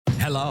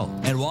Hello,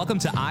 and welcome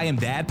to I Am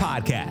Dad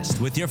Podcast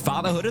with your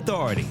fatherhood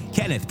authority,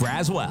 Kenneth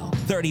Braswell.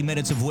 30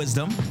 minutes of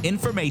wisdom,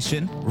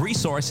 information,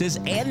 resources,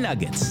 and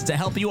nuggets to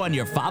help you on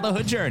your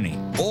fatherhood journey.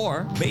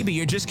 Or maybe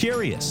you're just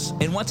curious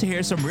and want to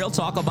hear some real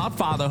talk about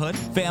fatherhood,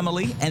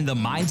 family, and the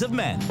minds of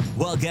men.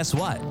 Well, guess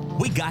what?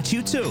 We got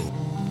you too.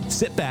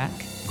 Sit back,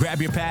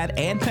 grab your pad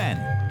and pen,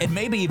 and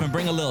maybe even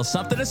bring a little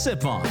something to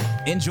sip on.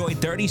 Enjoy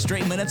 30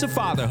 straight minutes of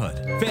fatherhood,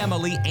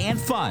 family, and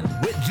fun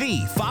with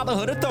the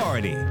Fatherhood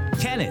Authority,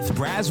 Kenneth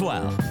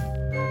Braswell.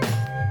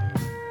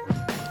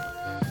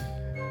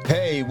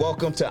 Hey,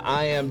 welcome to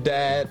I Am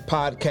Dad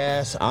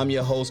Podcast. I'm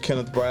your host,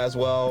 Kenneth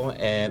Braswell,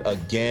 and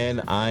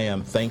again, I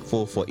am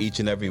thankful for each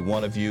and every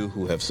one of you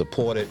who have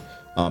supported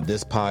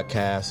this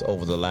podcast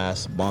over the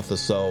last month or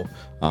so.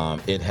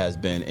 It has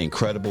been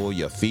incredible.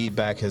 Your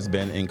feedback has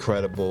been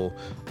incredible.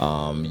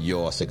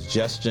 Your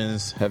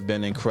suggestions have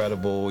been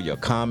incredible. Your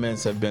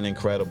comments have been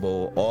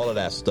incredible. All of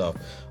that stuff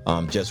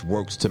just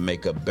works to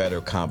make a better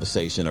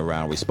conversation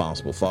around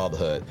responsible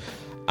fatherhood.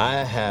 I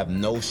have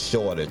no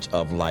shortage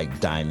of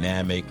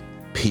dynamic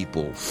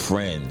people,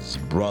 friends,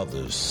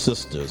 brothers,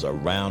 sisters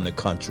around the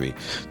country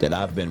that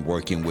I've been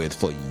working with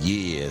for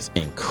years.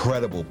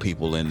 Incredible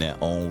people in their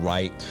own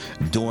right,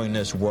 doing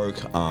this work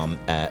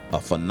at a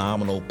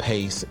phenomenal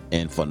pace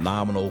in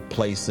phenomenal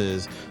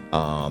places,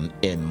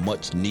 in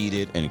much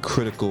needed and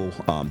critical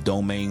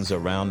domains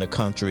around the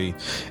country.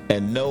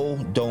 And no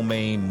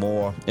domain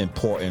more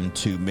important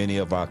to many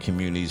of our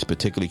communities,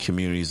 particularly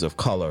communities of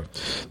color,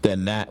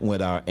 than that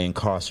with our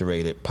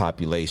incarcerated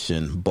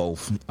population,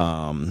 both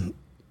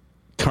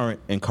current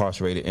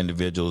incarcerated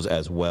individuals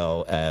as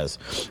well as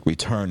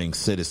returning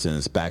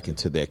citizens back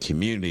into their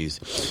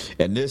communities.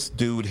 And this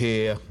dude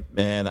here,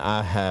 man,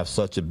 I have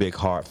such a big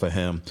heart for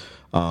him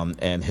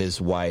and his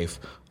wife,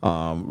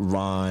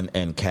 Ron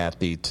and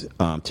Kathy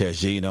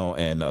Tijerina.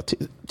 And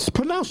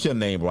pronounce your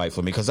name right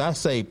for me, because I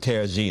say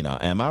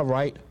Tijerina. Am I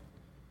right?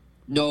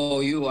 No,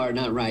 you are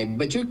not right,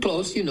 but you're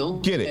close, you know.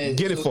 Get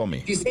it for me.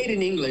 If you say it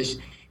in English,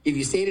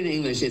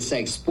 it's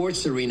like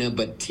sports arena,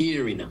 but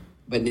Tijerina.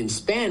 But in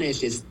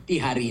Spanish, it's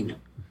Tijerina.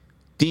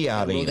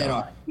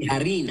 Tijerina.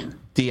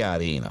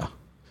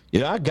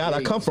 Yeah, I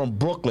come from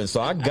Brooklyn,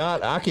 so I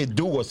can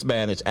do a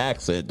Spanish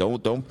accent.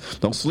 Don't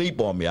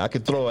sleep on me. I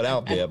can throw it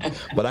out there,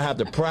 but I have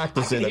to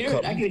practice it. I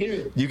can hear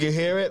it. You can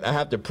hear it? I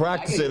have to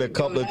practice it a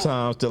couple of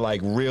times to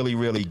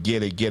really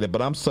get it.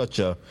 But I'm such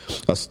a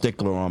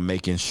stickler on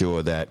making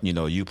sure that,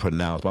 you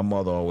pronounce. My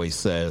mother always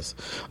says,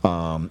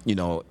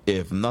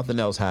 if nothing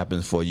else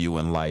happens for you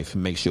in life,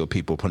 make sure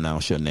people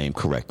pronounce your name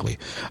correctly.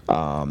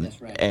 That's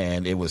right.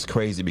 And it was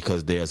crazy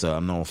because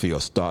I'm known for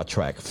your Star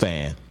Trek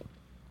fan.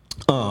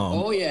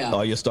 Oh yeah.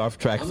 Are you a Star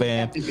Trek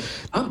fan?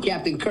 I'm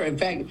Captain Kirk. In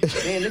fact,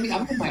 man,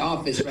 I'm in my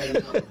office right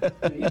now.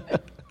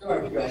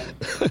 Star Trek.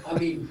 I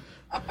mean,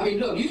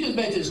 look, you just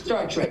mentioned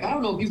Star Trek. I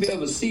don't know if you've been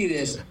able to see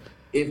this.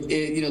 If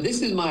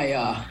this is my.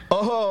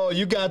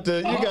 You got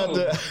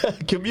the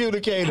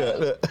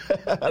communicator.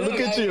 Look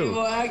at you.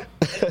 I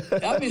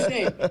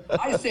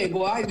say,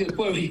 boy, I just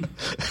put me.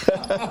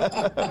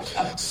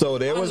 So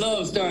I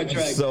love Star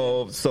Trek.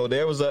 So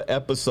there was an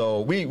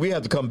episode. We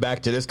have to come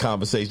back to this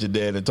conversation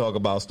then and talk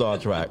about Star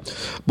Trek.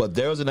 But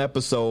there was an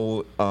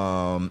episode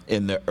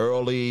in the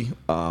early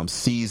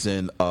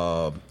season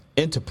of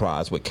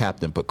Enterprise with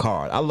Captain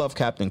Picard. I love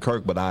Captain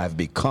Kirk, but I have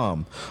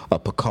become a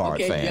Picard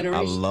fan.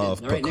 I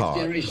love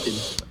Picard.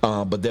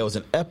 But there was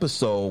an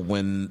episode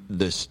when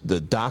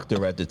the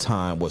doctor at the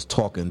time was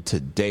talking to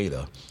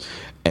Data,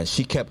 and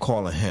she kept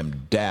calling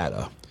him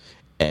Data.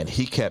 And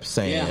he kept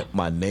saying,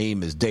 my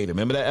name is Data.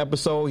 Remember that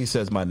episode? He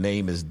says, my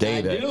name is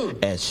Data. I do.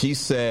 And she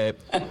said,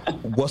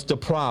 what's the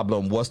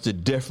problem? What's the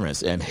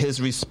difference? And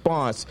his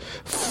response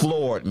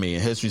floored me.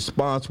 And his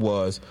response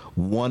was,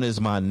 one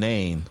is my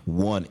name,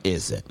 one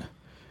isn't.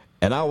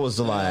 And I was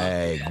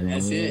like,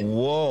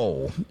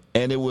 whoa.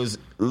 And it was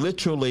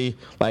literally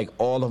like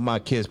all of my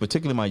kids,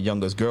 particularly my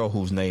youngest girl,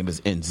 whose name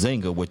is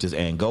Nzinga, which is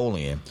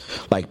Angolian.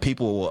 Like,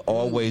 people will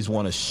always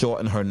want to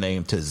shorten her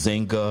name to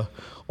Zinga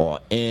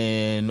or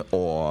N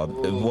or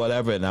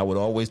whatever. And I would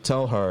always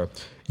tell her,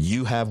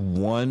 you have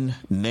one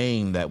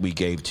name that we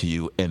gave to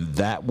you, and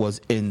that was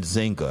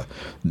Nzinga.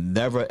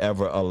 Never,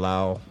 ever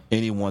allow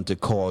anyone to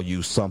call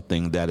you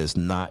something that is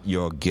not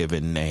your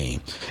given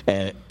name.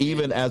 And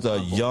even as a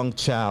young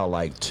child,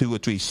 like 2 or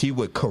 3, she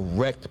would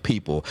correct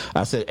people.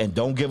 I said, and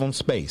don't give them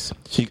space.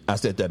 I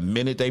said, the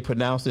minute they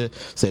pronounce it,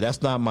 say,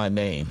 that's not my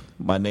name.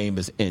 My name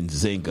is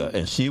Nzinga.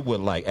 And she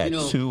would, at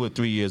 2 or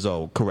 3 years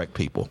old, correct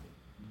people.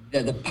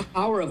 The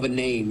power of a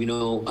name, and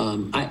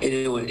we're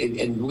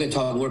going to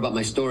talk more about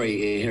my story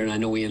here, and I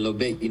know we in a little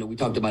bit, we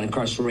talked about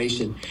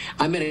incarceration.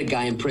 I met a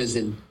guy in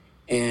prison,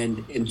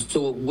 and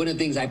so one of the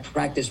things I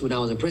practiced when I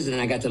was in prison,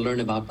 I got to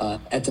learn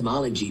about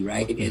etymology,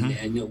 right,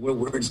 and where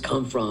words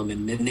come from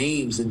and the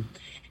names, and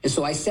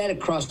so I sat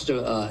across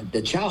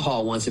the chow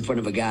hall once in front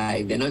of a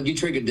guy, and you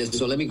triggered this,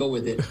 so let me go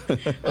with it.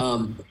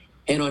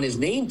 And on his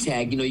name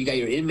tag, you got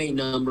your inmate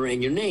number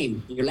and your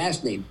name, your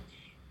last name,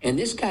 and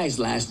this guy's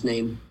last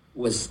name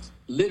was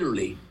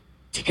literally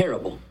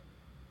terrible.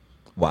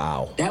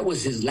 Wow. That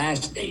was his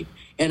last name.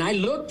 And I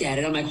looked at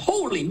it. I'm like,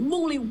 holy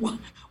moly,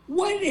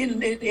 what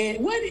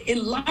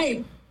in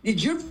life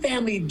did your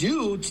family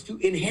do to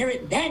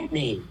inherit that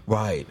name?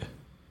 Right.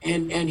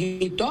 And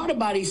he thought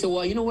about it. He said,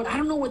 well, you know what? I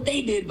don't know what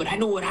they did, but I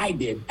know what I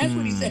did. That's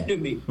what he said to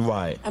me.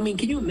 Right. I mean,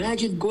 can you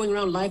imagine going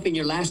around life and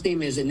your last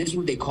name is, and this is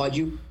what they called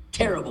you?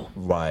 Terrible.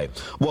 Right.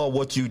 Well,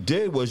 what you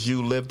did was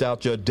you lived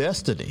out your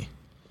destiny.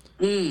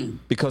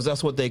 Because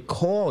that's what they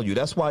call you.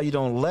 That's why you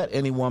don't let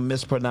anyone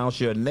mispronounce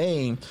your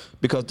name,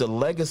 because the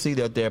legacy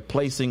that they're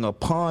placing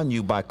upon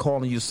you by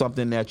calling you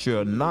something that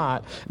you're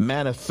not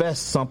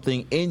manifests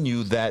something in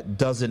you that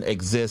doesn't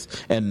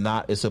exist and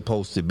not is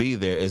supposed to be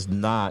there. It's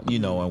not,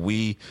 and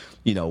we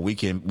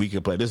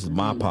can play. This is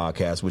my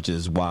podcast, which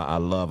is why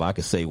I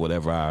can say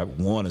whatever I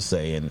want to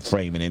say and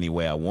frame it any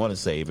way I want to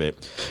save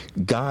it.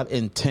 God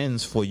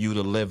intends for you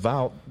to live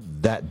out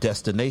that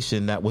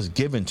destination that was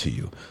given to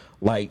you.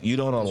 Like, you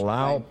don't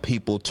allow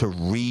people to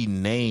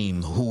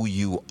rename who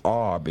you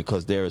are,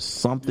 because there is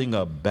something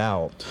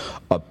about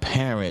a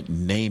parent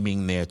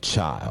naming their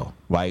child,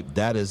 right?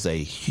 That is a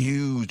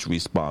huge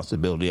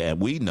responsibility, and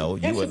we know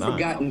That's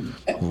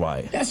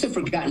a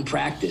forgotten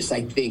practice,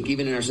 I think,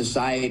 even in our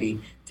society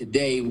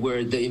today,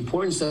 where the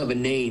importance of a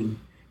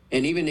name,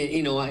 and even,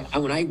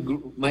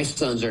 my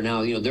sons are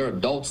now, they're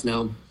adults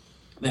now.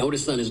 My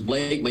oldest son is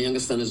Blake, my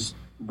youngest son is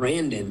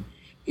Brandon.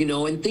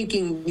 And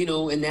thinking,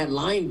 in that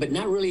line, but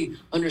not really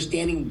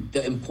understanding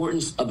the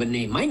importance of a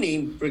name. My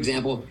name, for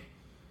example,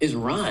 is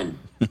Ron,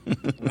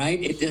 right?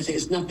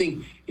 It's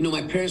nothing,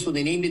 my parents, when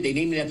they named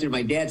it after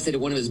my dad said it,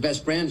 one of his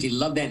best friends. He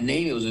loved that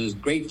name. It was his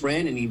great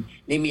friend, and he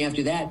named me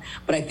after that.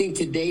 But I think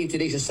today, in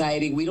today's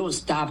society, we don't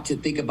stop to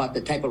think about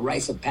the type of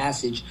rites of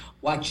passage,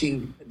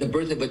 watching the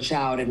birth of a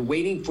child and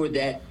waiting for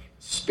that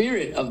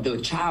spirit of the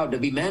child to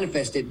be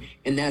manifested,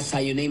 and that's how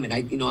you name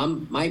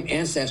it. My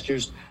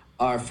ancestors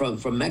are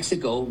from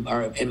Mexico,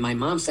 and my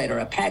mom's side are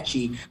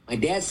Apache. My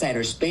dad's side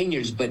are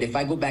Spaniards. But if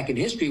I go back in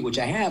history, which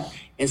I have,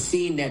 and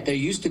seeing that there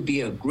used to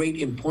be a great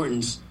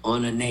importance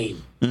on a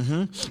name.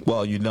 Mm-hmm.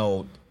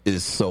 Well,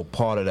 is so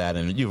part of that,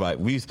 and you're right.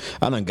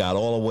 I done got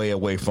all the way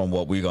away from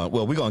what we're going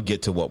to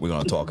get to what we're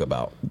going to talk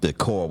about, the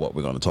core of what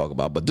we're going to talk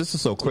about. But this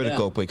is so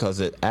critical because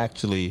it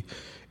actually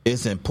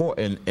is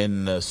important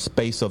in the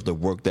space of the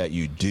work that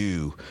you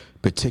do,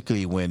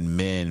 particularly when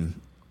men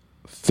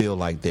feel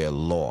like they're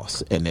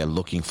lost and they're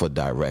looking for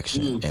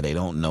direction and they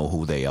don't know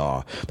who they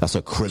are. That's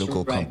a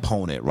critical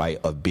component, right,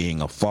 of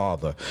being a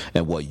father.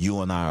 And what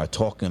you and I are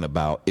talking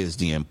about is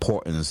the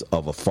importance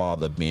of a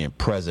father being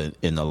present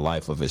in the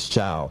life of his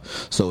child,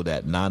 so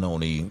that not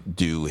only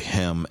do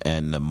him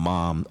and the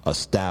mom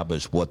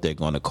establish what they're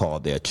going to call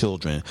their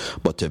children,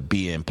 but to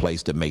be in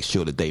place to make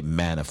sure that they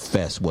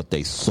manifest what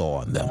they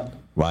saw in them.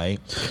 Right,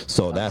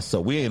 so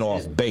we ain't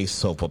off base.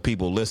 So for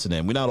people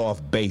listening, we're not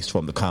off base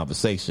from the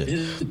conversation.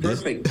 This is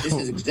perfect. This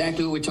is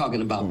exactly what we're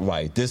talking about.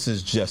 Right. This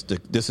is just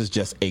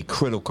a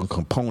critical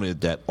component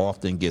that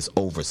often gets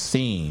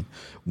overseen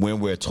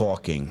when we're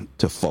talking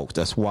to folks.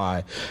 That's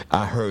why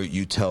I heard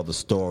you tell the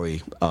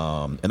story,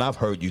 and I've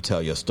heard you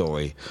tell your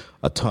story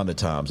a ton of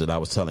times. And I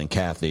was telling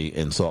Kathy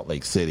in Salt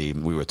Lake City,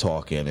 we were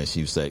talking, and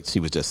she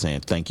was just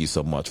saying, "Thank you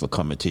so much for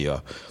coming to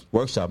your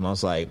workshop." And I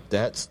was like,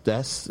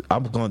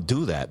 I'm going to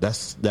do that.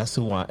 That's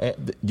who I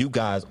am. You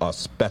guys are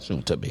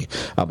special to me.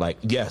 I'm like,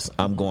 yes,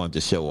 I'm going to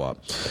show up.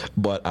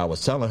 But I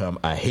was telling him,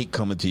 I hate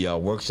coming to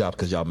y'all workshop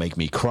because y'all make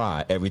me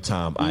cry every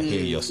time I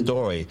hear your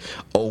story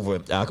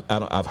over.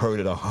 I've heard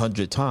it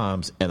 100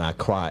 times, and I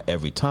cry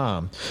every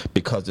time,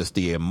 because it's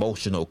the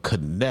emotional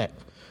connect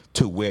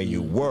to where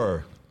you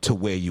were to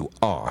where you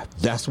are.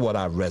 That's what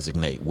I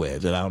resonate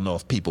with. And I don't know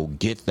if people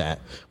get that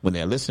when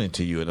they're listening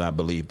to you, and I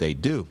believe they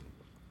do.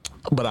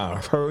 But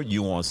I've heard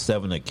you on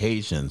 7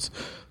 occasions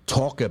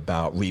talk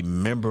about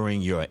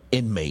remembering your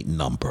inmate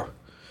number,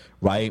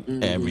 right?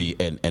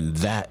 And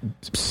that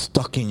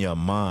stuck in your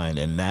mind,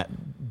 and that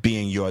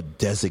being your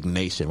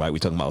designation, right? We're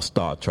talking about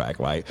Star Trek,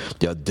 right?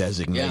 Your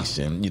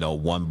designation,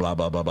 one blah,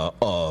 blah, blah, blah,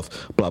 of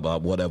blah, blah,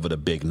 whatever the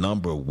big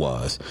number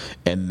was.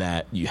 And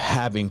that you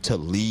having to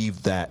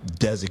leave that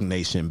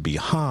designation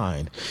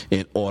behind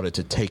in order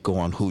to take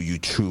on who you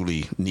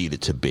truly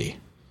needed to be.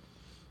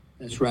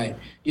 That's right.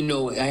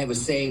 I have a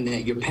saying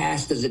that your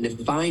past doesn't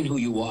define who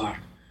you are,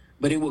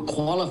 but it will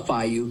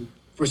qualify you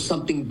for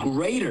something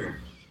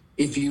greater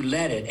if you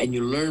let it and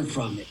you learn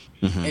from it.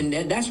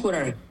 And that's what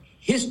our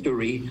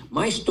history,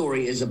 my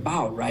story, is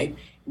about, right?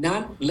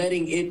 Not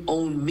letting it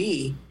own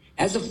me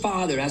as a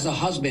father, as a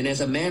husband, as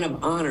a man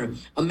of honor,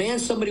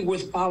 somebody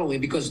worth following.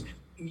 Because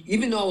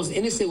even though I was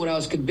innocent what I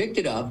was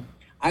convicted of,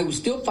 I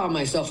still found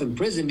myself in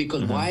prison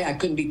because why? I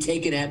couldn't be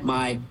taken at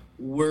my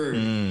word.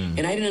 And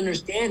I didn't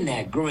understand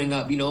that growing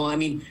up.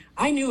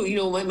 I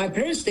knew, my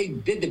parents, they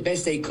did the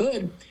best they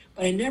could,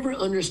 but I never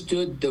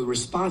understood the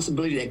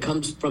responsibility that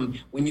comes from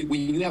when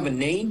you have a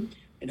name,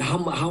 and how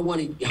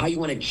you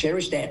want to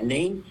cherish that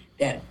name,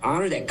 that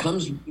honor that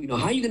comes,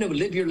 how you're going to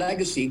live your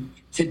legacy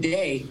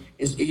today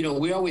is,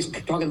 we're always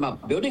talking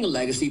about building a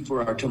legacy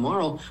for our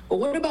tomorrow, but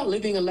what about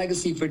living a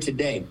legacy for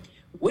today?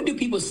 what do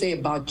people say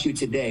about you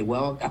today?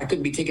 Well, I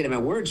couldn't be taken at my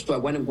word, so I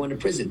went and went to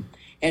prison.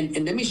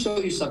 And let me show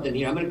you something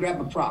here. I'm going to grab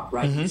a prop,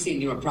 right? This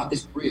ain't a prop.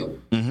 This is real.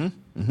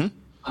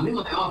 I'm in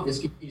my office.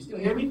 Can you still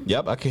hear me?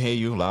 Yep, I can hear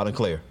you loud and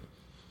clear.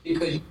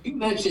 Because you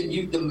mentioned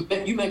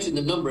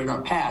the number in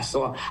our past,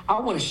 so I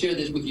want to share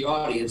this with your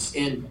audience.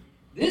 And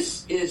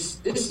this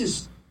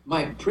is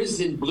my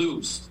prison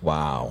blues.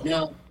 Wow.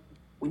 Now,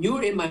 when you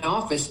were in my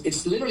office,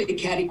 it's literally a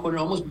catty corner,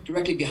 almost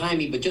directly behind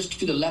me, but just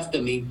to the left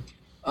of me,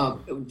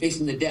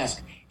 facing the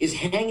desk, is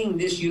hanging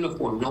this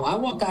uniform. Now, I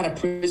walked out of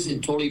prison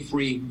totally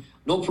free,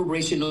 no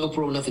probation, no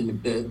parole, nothing.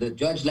 The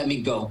judge let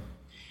me go.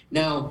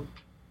 Now,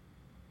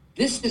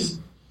 this is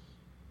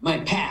my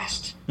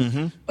past.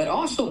 But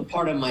also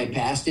part of my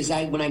past is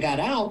when I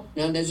got out,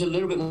 now there's a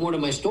little bit more to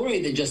my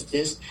story than just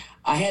this.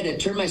 I had to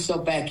turn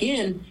myself back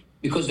in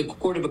because the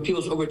Court of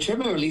Appeals overturned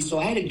my release, so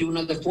I had to do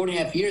another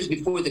 4.5 years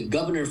before the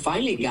governor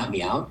finally got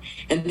me out.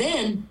 And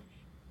then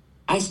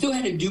I still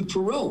had to do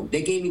parole.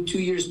 They gave me 2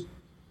 years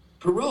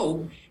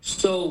parole.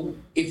 So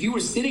if you were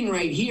sitting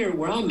right here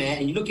where I'm at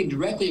and you're looking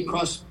directly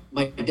across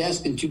my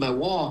desk and to my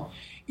wall,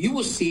 you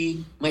will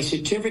see my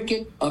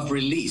certificate of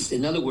release,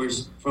 in other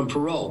words, from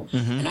parole.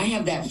 And I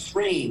have that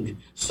framed.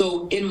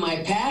 So in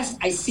my past,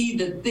 I see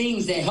the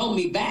things that held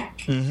me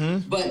back.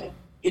 But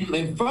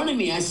in front of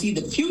me, I see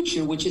the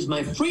future, which is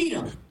my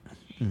freedom.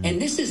 And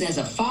this is, as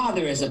a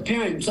father, as a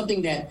parent,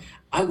 something that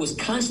I was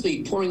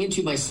constantly pouring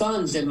into my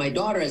sons and my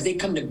daughter as they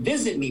come to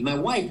visit me, my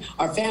wife,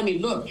 our family.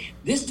 Look,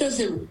 this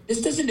doesn't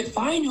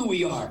define who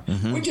we are.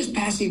 We're just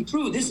passing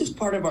through. This is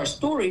part of our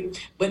story,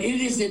 but it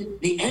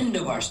isn't the end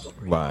of our story.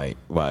 Right.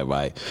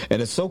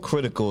 And it's so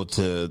critical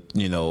to,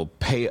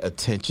 pay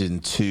attention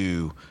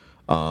to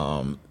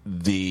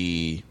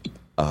the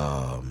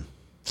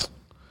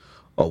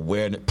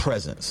awareness,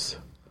 presence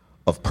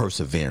of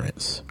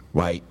perseverance,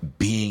 right?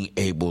 Being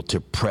able to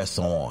press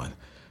on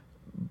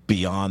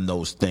beyond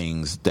those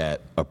things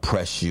that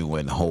oppress you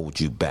and hold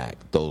you back,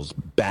 those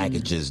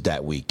baggages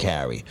that we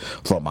carry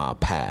from our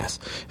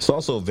past. It's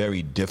also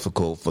very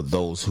difficult for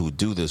those who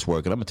do this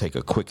work, and I'm going to take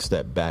a quick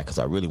step back because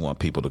I really want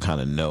people to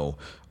kind of know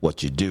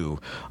what you do.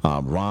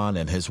 Ron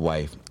and his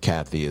wife,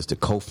 Kathy, is the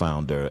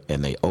co-founder,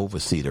 and they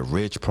oversee the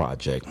Ridge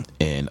Project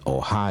in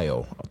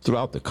Ohio,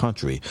 throughout the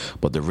country,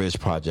 but the Ridge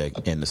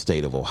Project in the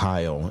state of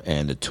Ohio,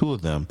 and the two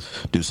of them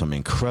do some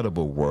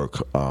incredible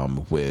work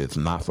with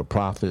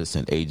not-for-profits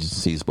and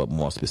agencies, but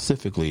more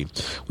specifically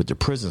with the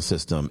prison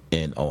system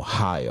in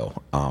Ohio.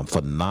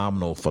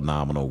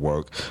 Phenomenal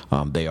work.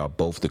 They are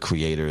both the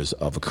creators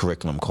of a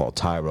curriculum called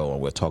TYRO, and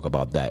we'll talk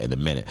about that in a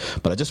minute.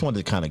 But I just wanted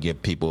to kind of give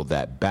people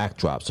that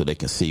backdrop so they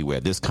can see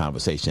where this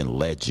conversation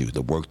led you,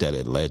 the work that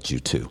it led you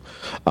to.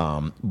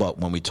 But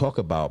when we talk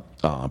about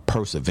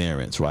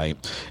perseverance, right?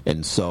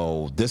 And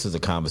so this is a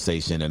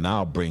conversation, and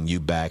I'll bring you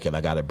back, and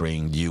I got to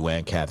bring you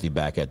and Kathy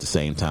back at the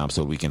same time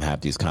so we can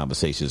have these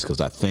conversations,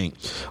 because I think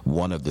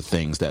one of the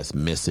things that's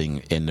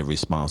missing in the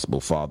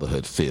responsible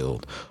fatherhood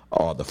field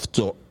are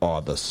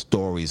the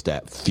stories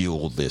that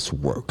fuel this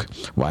work,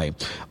 right?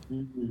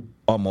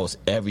 Almost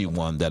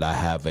everyone that I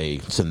have a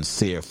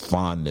sincere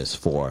fondness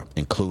for,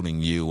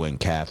 including you and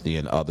Kathy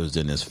and others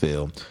in this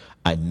field,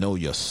 I know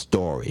your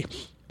story.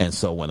 And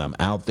so when I'm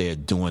out there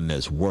doing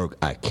this work,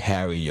 I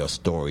carry your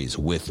stories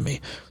with me.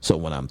 So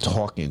when I'm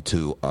talking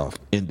to an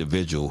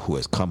individual who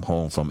has come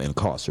home from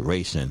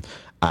incarceration,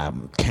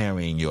 I'm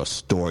carrying your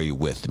story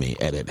with me,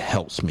 and it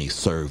helps me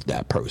serve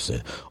that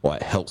person, or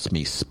it helps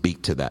me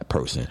speak to that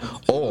person.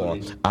 Or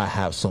I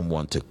have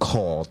someone to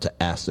call to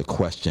ask a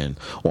question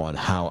on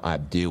how I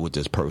deal with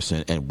this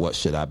person and what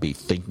should I be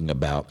thinking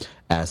about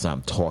as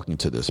I'm talking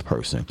to this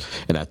person.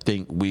 And I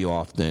think we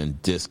often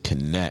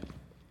disconnect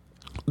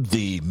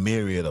the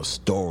myriad of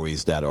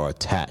stories that are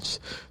attached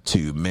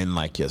to men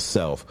like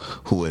yourself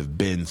who have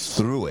been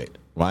through it,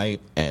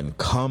 right, and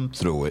come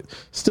through it,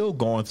 still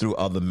going through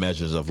other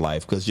measures of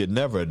life, because you're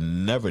never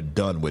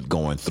done with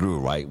going through,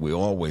 right? We're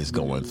always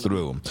going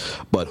through,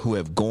 but who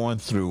have gone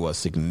through a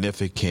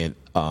significant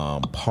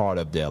part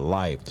of their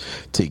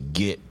life to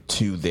get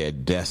to their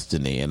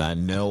destiny. And I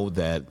know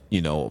that,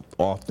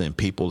 often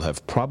people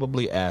have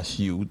probably asked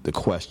you the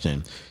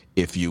question,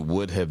 if you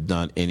would have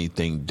done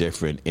anything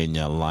different in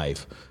your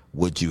life,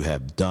 would you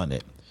have done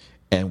it?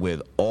 And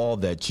with all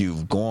that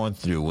you've gone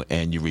through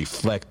and you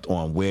reflect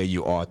on where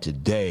you are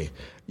today,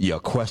 your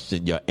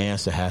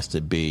answer has to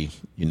be,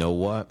 you know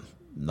what?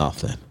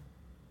 Nothing.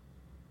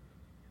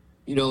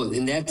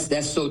 And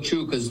that's so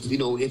true, because,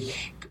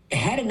 if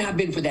had it not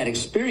been for that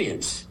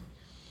experience,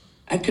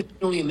 I could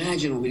only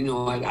imagine,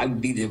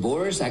 I'd be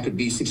divorced. I could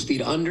be 6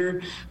 feet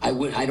under. I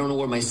don't know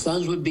where my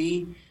sons would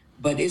be.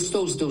 But it's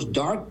those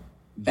dark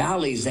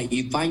valleys that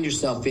you find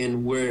yourself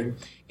in where,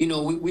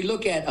 we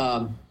look at,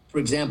 for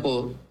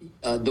example,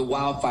 the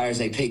wildfires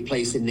that take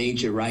place in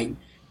nature, right?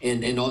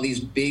 And all these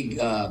big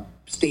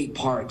state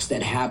parks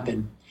that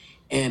happen.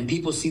 And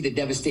people see the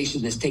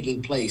devastation that's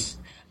taking place.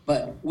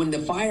 But when the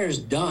fire is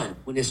done,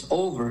 when it's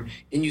over,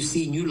 then you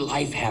see new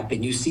life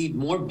happen. You see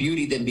more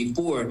beauty than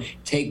before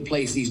take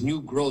place, these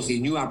new growths,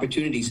 these new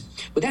opportunities.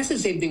 But that's the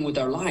same thing with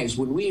our lives.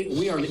 When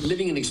we are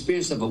living an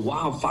experience of a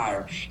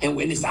wildfire, and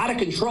when it's out of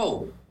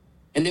control,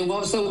 and then all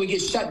of a sudden we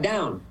get shut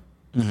down.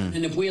 Mm-hmm.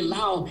 And if we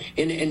allow,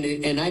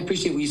 and I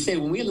appreciate what you said,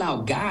 when we allow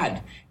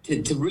God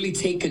to really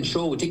take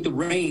control, take the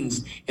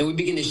reins, and we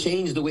begin to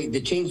change the way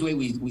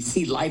we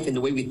see life and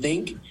the way we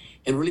think,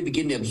 and really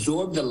begin to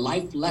absorb the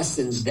life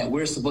lessons that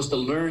we're supposed to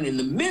learn in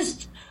the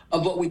midst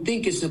of what we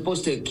think is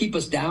supposed to keep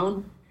us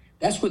down,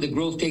 that's where the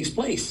growth takes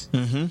place.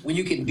 Mm-hmm. When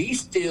you can be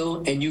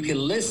still and you can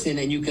listen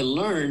and you can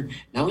learn,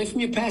 not only from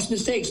your past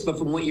mistakes, but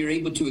from what you're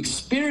able to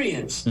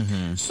experience,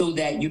 mm-hmm. so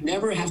that you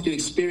never have to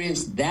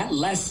experience that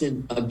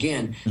lesson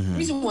again. Mm-hmm. The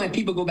reason why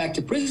people go back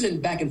to prison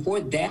back and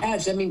forth,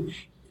 dads, I mean,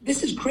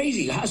 this is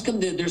crazy. How come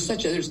there's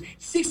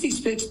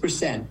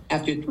 66%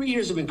 after 3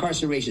 years of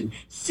incarceration,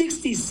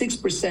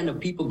 66%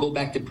 of people go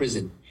back to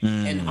prison.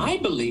 Mm. And I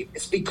believe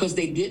it's because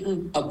they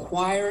didn't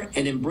acquire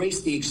and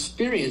embrace the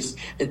experience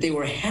that they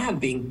were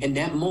having in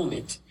that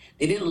moment.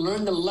 They didn't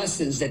learn the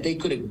lessons that they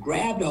could have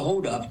grabbed a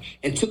hold of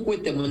and took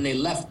with them when they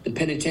left the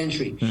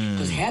penitentiary.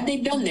 Because had they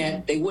done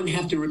that, they wouldn't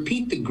have to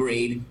repeat the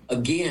grade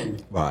again.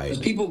 Right.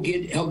 Because people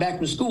get held back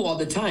from school all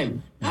the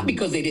time, not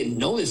because they didn't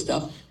know this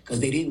stuff,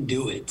 because they didn't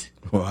do it.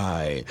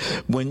 Right.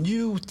 When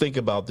you think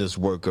about this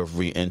work of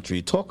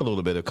reentry, talk a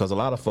little bit, because a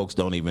lot of folks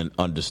don't even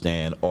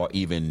understand or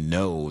even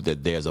know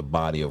that there's a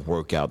body of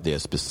work out there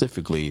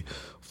specifically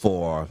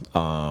for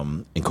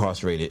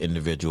incarcerated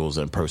individuals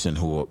and persons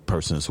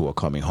who are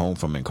coming home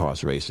from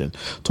incarceration.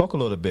 Talk a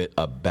little bit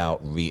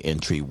about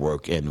reentry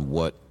work and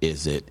what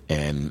is it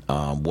and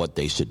what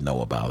they should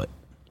know about it.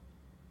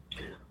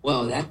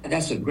 Well,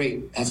 that's a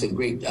great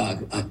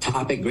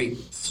topic, great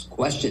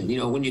question. You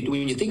know, when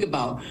you think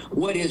about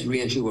what is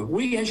reentry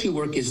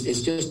work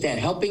is just that,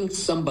 helping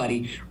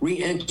somebody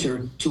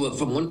reenter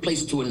from one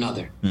place to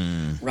another,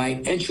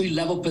 right? Entry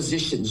level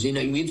positions. You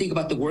know, when you think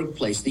about the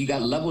workplace, you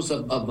got levels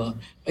of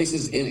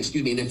places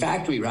in a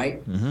factory,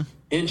 right? Mm-hmm.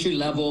 Entry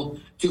level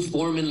to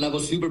foreman level,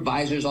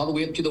 supervisors, all the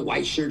way up to the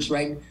white shirts,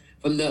 right?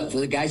 From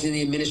the guys in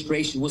the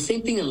administration. Well,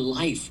 same thing in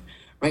life,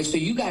 right? So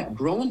you got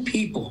grown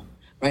people.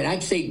 Right,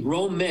 I'd say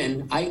grown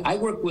men. I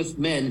work with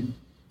men,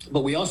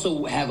 but we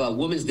also have a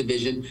women's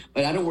division,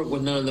 but I don't work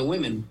with none of the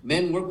women.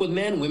 Men work with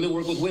men, women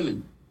work with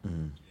women.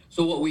 Mm-hmm.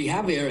 So what we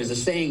have here is a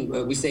saying,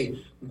 we say,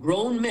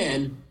 grown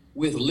men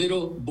with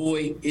little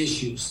boy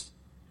issues.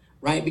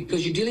 Right,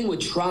 because you're dealing with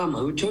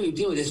trauma. We're dealing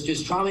with this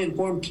just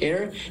trauma-informed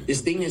care,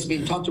 this thing that's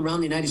being talked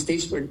around the United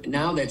States for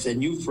now, that's a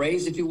new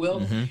phrase, if you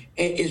will,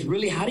 is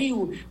really, how do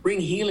you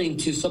bring healing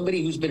to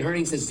somebody who's been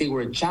hurting since they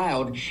were a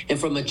child, and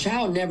from a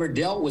child never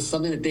dealt with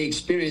something that they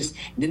experienced,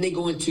 and then they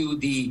go into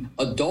the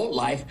adult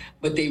life,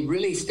 but they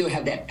really still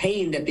have that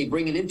pain that they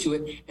bring into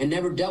it and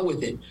never dealt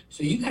with it.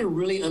 So you got to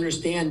really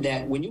understand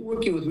that when you're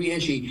working with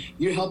reentry,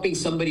 you're helping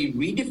somebody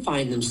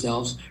redefine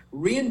themselves,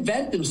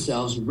 reinvent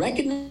themselves,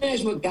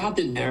 recognize what got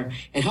them there,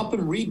 and help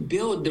them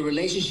rebuild the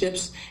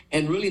relationships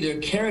and really their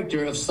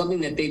character of something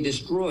that they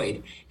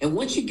destroyed. And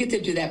once you get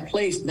them to that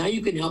place, now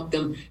you can help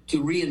them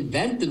to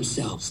reinvent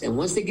themselves. And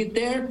once they get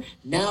there,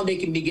 now they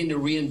can begin to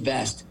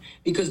reinvest.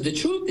 Because the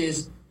truth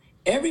is,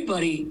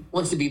 everybody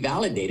wants to be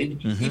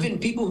validated, even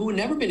people who have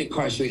never been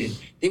incarcerated.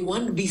 They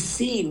want to be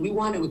seen. We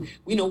want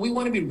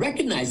to be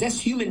recognized. That's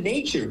human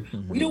nature.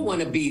 We don't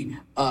want to be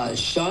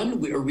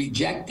shunned or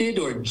rejected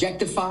or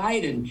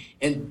objectified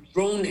and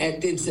thrown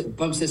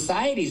from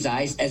society's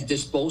eyes as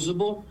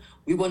disposable.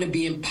 We want to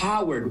be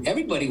empowered.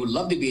 Everybody would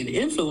love to be an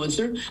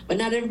influencer, but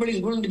not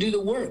everybody's willing to do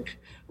the work,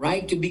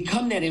 right, to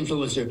become that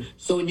influencer.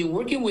 So when you're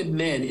working with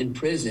men in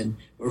prison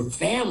or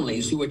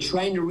families who are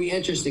trying to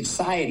reenter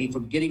society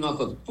from getting off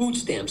of food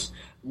stamps,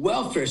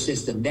 welfare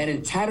system, that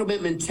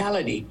entitlement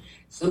mentality,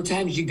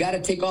 sometimes you got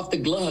to take off the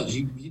gloves.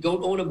 You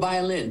don't own a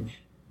violin.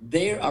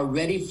 They are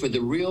ready for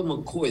the real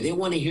McCoy. They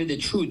want to hear the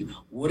truth.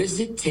 What does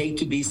it take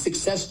to be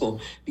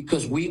successful?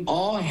 Because we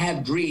all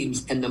have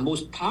dreams, and the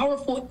most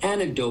powerful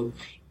antidote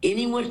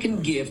anyone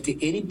can give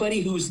to anybody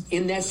who's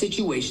in that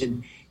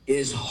situation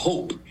is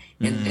hope.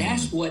 And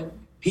that's what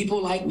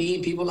people like me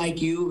and people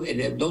like you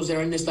and those that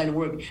are in this line of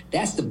work,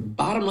 that's the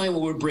bottom line,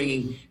 what we're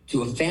bringing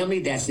to a family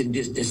that's in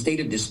the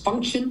state of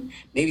dysfunction.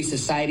 Maybe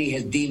society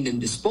has deemed them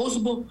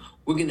disposable.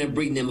 We're going to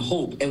bring them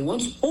hope. And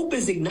once hope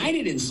is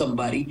ignited in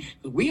somebody,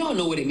 we all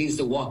know what it means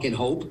to walk in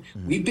hope.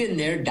 We've been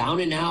there, down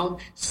and out,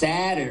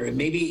 sad, or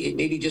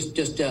maybe just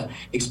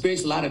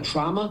experienced a lot of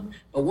trauma.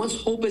 But once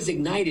hope is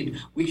ignited,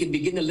 we can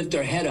begin to lift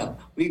our head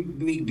up. We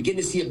begin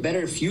to see a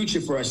better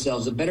future for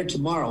ourselves, a better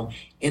tomorrow.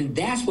 And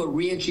that's what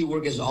reentry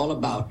work is all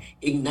about,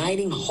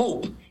 igniting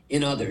hope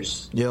in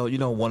others. You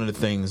know, one of the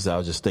things I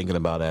was just thinking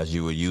about as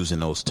you were using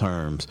those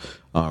terms,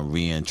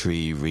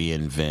 reentry,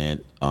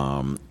 reinvent,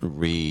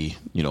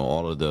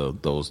 all of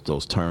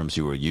those terms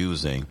you were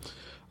using.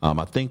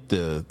 I think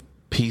the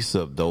piece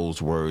of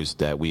those words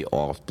that we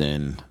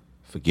often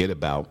forget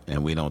about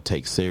and we don't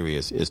take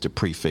serious is the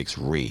prefix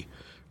re,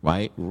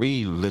 right?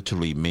 Re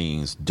literally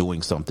means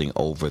doing something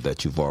over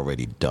that you've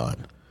already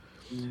done.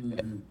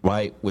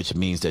 right? Which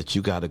means that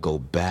you got to go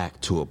back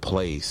to a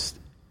place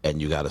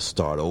and you got to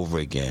start over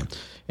again.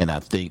 And I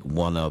think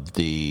one of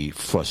the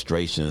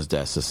frustrations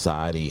that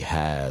society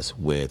has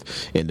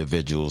with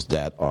individuals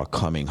that are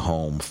coming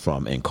home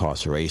from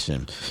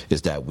incarceration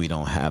is that we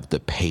don't have the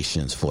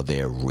patience for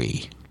their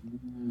We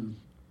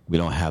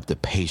don't have the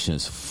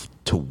patience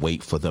to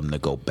wait for them to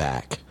go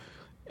back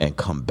and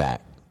come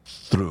back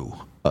through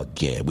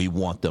again. We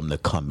want them to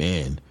come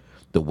in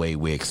the way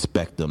we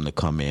expect them to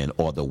come in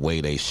or the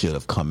way they should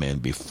have come in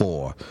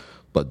before,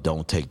 but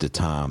don't take the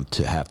time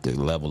to have the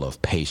level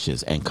of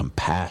patience and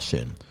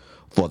compassion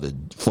for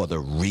the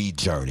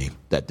re-journey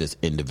that this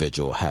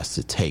individual has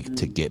to take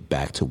to get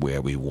back to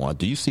where we want.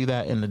 Do you see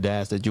that in the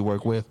dads that you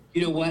work with?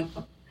 You know what?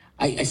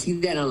 I see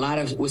that a lot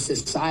of with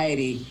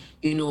society,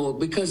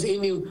 because I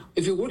mean,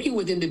 if you're working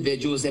with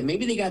individuals that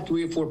maybe they got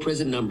 3 or 4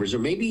 prison numbers, or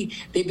maybe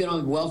they've been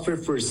on welfare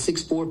for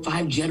 6, 4,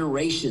 5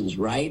 generations,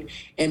 right?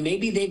 And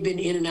maybe they've been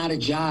in and out of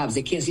jobs.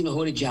 They can't seem to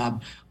hold a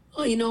job.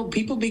 Well,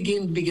 people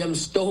become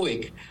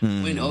stoic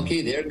when,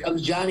 okay, there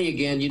comes Johnny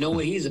again. You know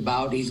what he's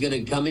about. He's going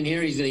to come in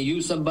here. He's going to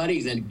use somebody.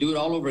 He's going to do it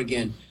all over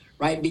again,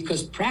 right?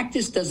 Because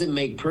practice doesn't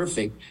make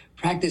perfect.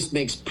 Practice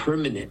makes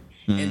permanent.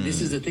 And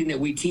this is the thing that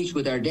we teach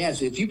with our dads.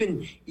 So if you've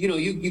been,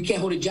 you can't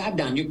hold a job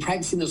down. You're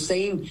practicing those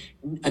same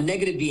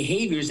negative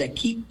behaviors that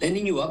keep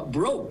ending you up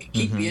broke,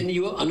 keep ending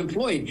you up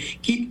unemployed,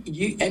 keep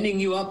ending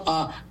you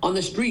up on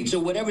the streets or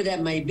whatever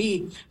that might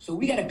be. So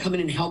we got to come in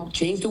and help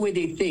change the way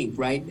they think,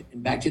 right?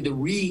 And back to the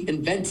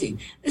reinventing.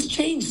 Let's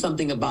change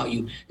something about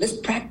you. Let's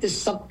practice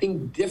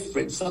something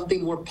different,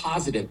 something more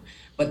positive.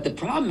 But the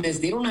problem is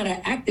they don't know how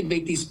to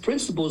activate these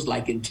principles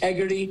like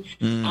integrity,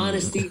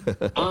 honesty,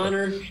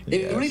 honor.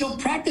 They really don't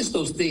practice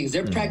those things.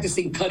 They're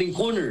practicing cutting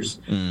corners,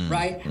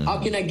 right? How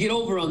can I get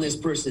over on this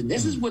person?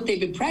 This is what they've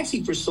been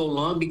practicing for so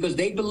long because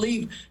they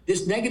believe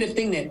this negative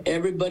thing that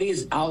everybody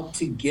is out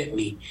to get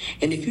me.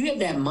 And if you have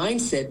that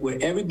mindset where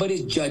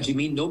everybody's judging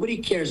me, nobody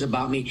cares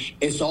about me,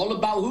 it's all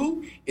about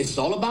who? It's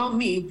all about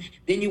me.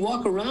 Then you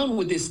walk around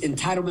with this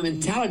entitlement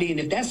mentality. And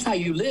if that's how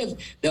you live,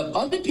 the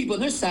other people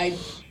on their side,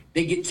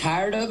 they get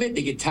tired of it.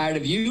 They get tired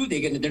of you.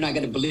 They're not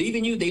going to believe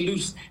in you. They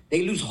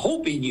lose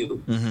hope in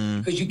you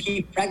because you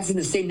keep practicing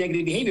the same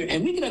negative behavior.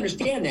 And we can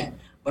understand that.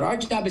 But our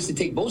job is to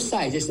take both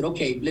sides. They said,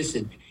 okay,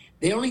 listen,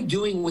 they're only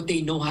doing what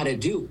they know how to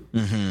do.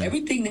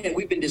 Everything that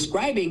we've been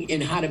describing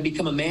in how to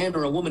become a man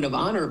or a woman of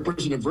honor, a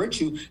person of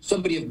virtue,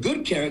 somebody of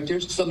good character,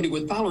 somebody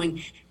with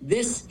following,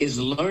 this is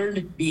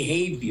learned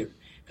behavior.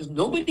 Because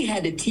nobody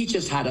had to teach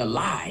us how to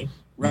lie.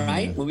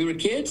 Right? When we were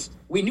kids,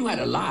 we knew how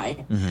to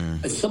lie,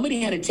 but somebody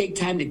had to take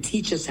time to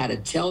teach us how to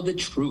tell the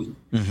truth.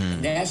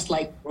 And that's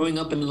like growing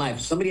up in life.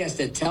 Somebody has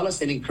to tell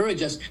us and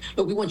encourage us,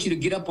 look, we want you to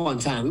get up on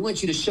time. We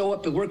want you to show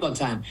up and work on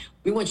time.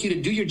 We want you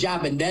to do your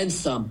job and then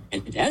some,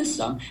 and then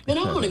some. Then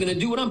I'm only going to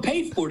do what I'm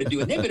paid for to do.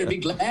 And they better be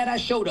glad I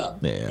showed up.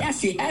 Yeah. That's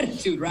the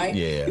attitude, right?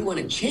 Yeah. We want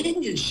to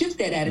change and shift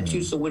that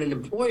attitude so when an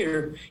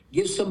employer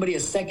gives somebody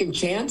a second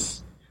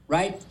chance,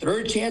 right?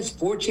 3rd chance,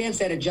 4th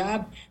chance at a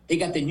job. They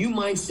got the new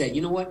mindset.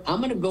 You know what? I'm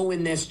going to go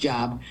in this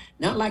job,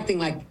 not acting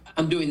like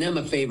I'm doing them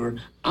a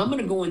favor. I'm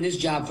going to go in this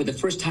job for the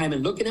first time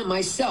and looking at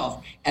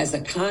myself as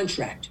a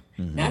contractor,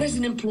 not as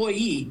an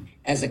employee,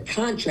 as a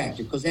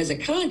contractor. Because as a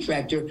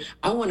contractor,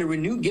 I want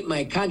to get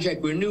my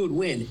contract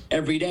renewed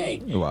every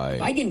day. Right.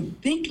 If I can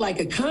think like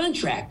a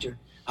contractor,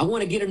 I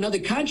want to get another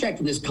contract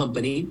from this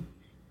company.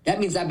 That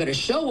means I better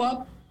show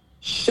up,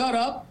 shut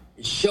up,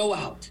 and show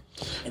out.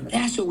 And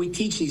that's what we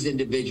teach these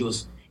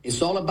individuals.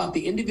 It's all about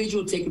the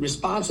individual taking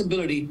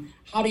responsibility.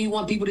 How do you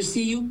want people to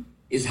see you?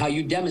 Is how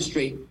you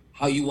demonstrate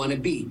how you want to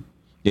be.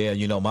 Yeah,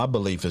 my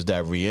belief is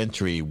that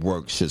reentry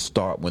work should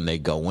start when they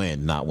go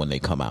in, not when they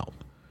come out.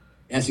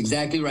 That's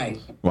exactly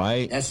right.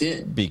 Right? That's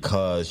it.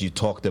 Because you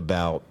talked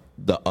about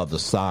the other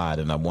side,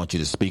 and I want you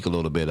to speak a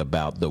little bit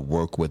about the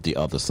work with the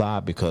other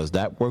side, because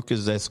that work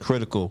is as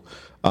critical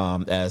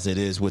as it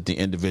is with the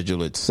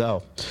individual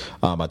itself.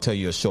 I'll tell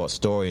you a short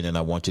story, and then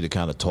I want you to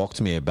kind of talk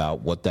to me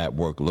about what that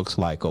work looks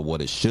like, or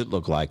what it should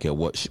look like, or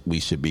what we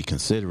should be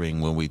considering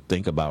when we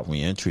think about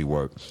reentry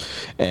work.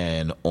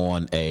 And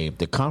on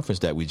the conference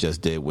that we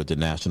just did with the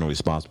National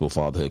Responsible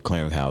Fatherhood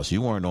Clearinghouse,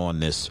 you weren't on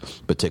this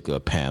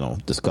particular panel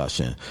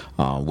discussion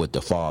with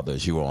the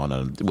fathers. You were on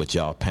which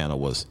y'all panel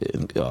was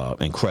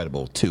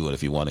incredible too. And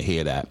if you want to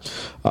hear that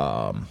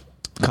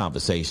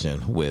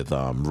conversation with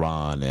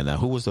Ron and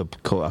who was I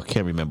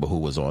can't remember who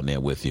was on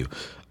there with you.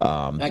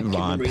 Ron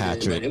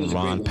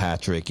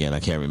Patrick, and I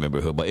can't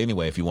remember who. But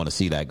anyway, if you want to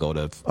see that, go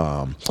to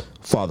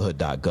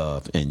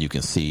fatherhood.gov and you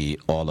can see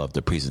all of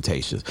the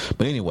presentations.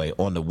 But anyway,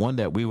 on the one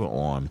that we were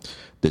on,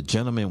 the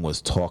gentleman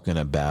was talking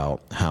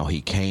about how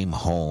he came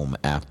home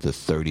after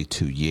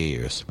 32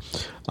 years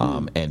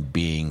and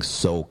being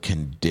so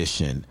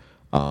conditioned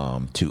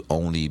to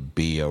only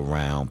be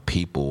around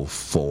people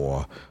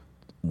for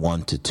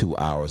 1 to 2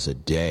 hours a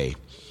day.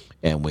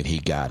 And when he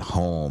got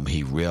home,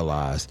 he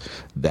realized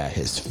that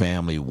his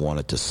family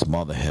wanted to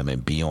smother him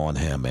and be on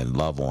him and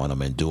love on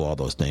him and do all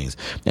those things.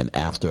 And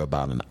after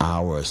about an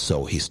hour or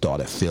so, he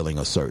started feeling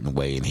a certain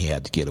way, and he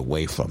had to get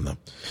away from them.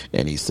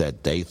 And he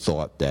said they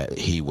thought that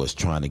he was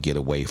trying to get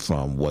away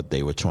from what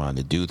they were trying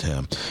to do to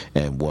him.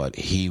 And what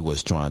he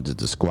was trying to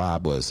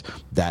describe was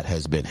that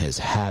has been his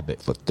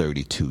habit for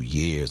 32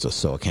 years or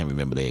so. I can't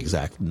remember the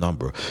exact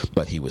number,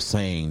 but he was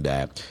saying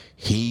that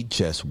he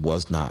just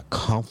was not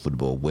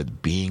comfortable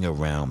with being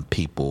around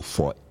people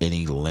for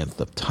any length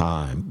of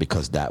time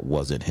because that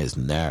wasn't his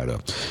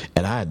narrative.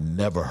 And I had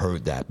never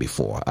heard that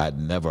before. I'd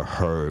never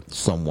heard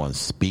someone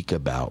speak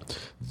about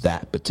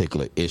that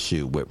particular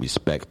issue with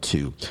respect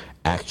to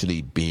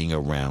actually being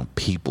around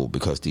people,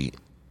 because the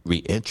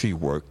reentry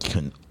work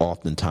can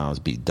oftentimes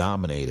be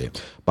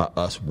dominated by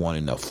us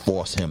wanting to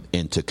force him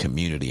into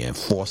community and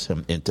force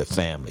him into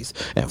families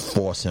and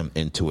force him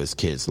into his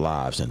kids'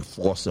 lives and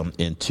force him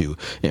into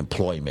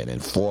employment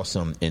and force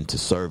him into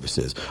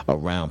services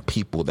around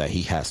people that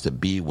he has to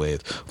be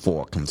with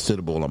for a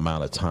considerable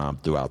amount of time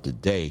throughout the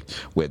day,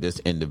 where this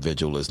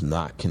individual is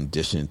not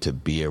conditioned to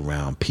be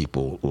around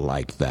people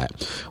like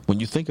that. When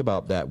you think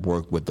about that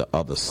work with the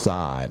other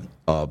side,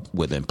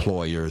 with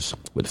employers,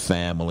 with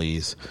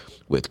families,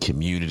 with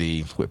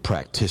community, with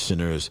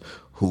practitioners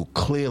who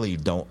clearly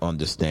don't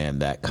understand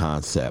that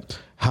concept,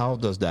 how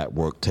does that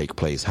work take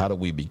place? How do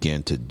we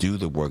begin to do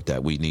the work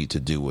that we need to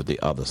do with the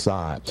other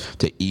side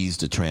to ease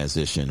the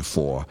transition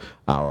for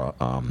our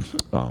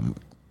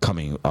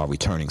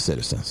returning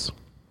citizens?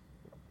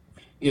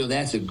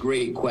 That's a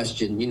great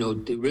question.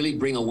 To really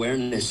bring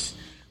awareness.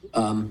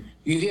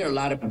 You hear a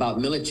lot about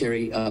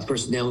military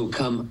personnel who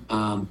come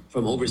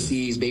from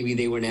overseas. Maybe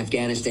they were in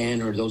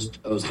Afghanistan or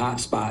those hot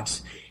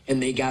spots,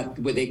 and they got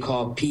what they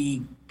call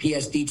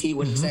PSDT.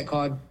 What is that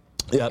called?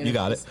 Yeah, you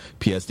got it.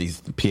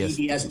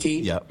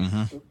 PTSD. Yeah.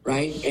 Mm-hmm.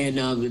 Right,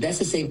 and that's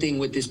the same thing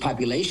with this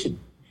population.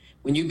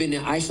 When you've been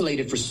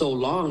isolated for so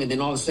long, and then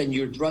all of a sudden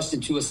you're thrust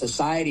into a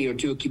society or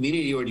to a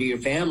community or to your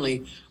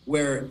family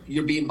where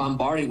you're being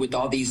bombarded with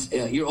all these,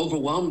 you're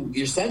overwhelmed.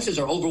 Your senses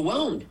are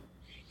overwhelmed.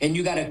 And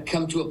you got to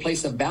come to a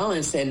place of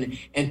balance and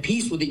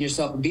peace within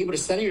yourself and be able to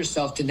center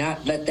yourself to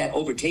not let that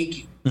overtake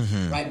you,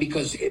 right?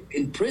 Because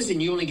in prison,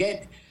 you only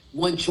get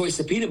one choice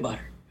of peanut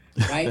butter,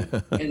 right?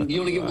 And you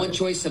only get one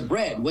choice of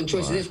bread, one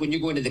choice of this when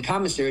you're going to the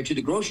commissary, to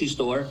the grocery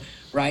store,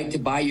 right, to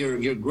buy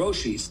your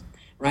groceries,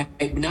 right?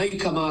 Now you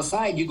come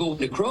outside, you go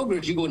into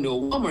Kroger's, you go into a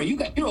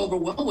Walmart, you're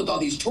overwhelmed with all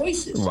these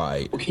choices.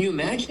 Right. Well, can you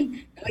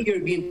imagine? Now you're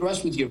being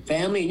thrust with your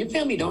family, and your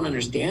family don't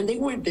understand. They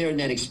weren't there in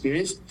that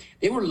experience.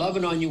 They were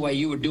loving on you while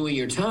you were doing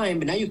your time,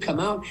 but now you come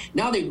out.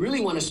 Now they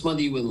really want to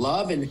smother you with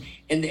love, and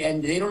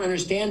they don't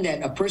understand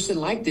that a person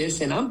like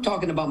this, and I'm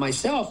talking about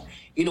myself,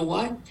 you know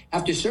what?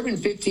 After serving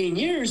 15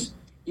 years,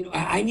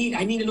 I need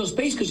a little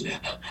space because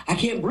I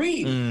can't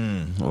breathe.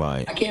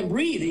 Right. I can't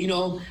breathe.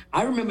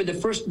 I remember the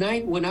first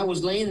night when I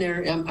was laying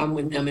there, I'm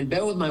in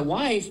bed with my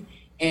wife,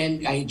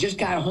 and I just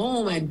got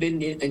home. I'd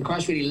been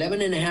incarcerated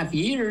 11 and a half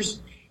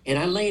years, and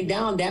I laying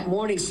down that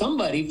morning.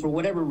 Somebody, for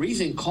whatever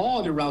reason,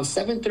 called around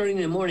 7:30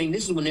 in the morning.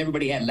 This is when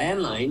everybody had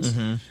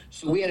landlines.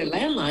 So we had a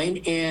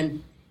landline,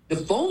 and the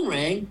phone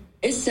rang.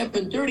 It's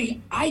 7:30.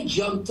 I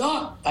jumped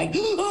up, like,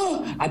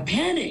 I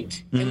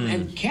panicked.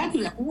 And Kathy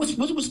was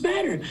like, what's the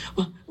matter?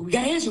 Well, we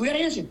got to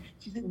answer.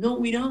 She said, no,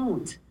 we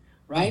don't,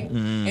 right?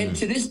 And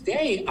to this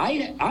day,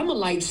 I'm a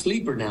light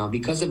sleeper now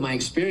because of my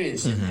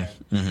experience in there.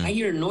 I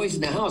hear a noise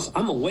in the house,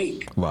 I'm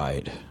awake.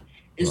 Right.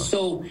 And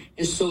so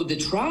the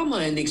trauma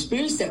and the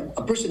experience that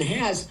a person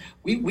has,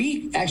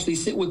 we actually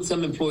sit with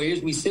some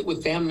employers, we sit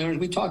with family members,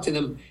 we talk to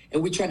them,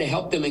 and we try to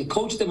help them and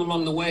coach them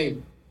along the way.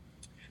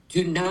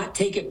 Do not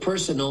take it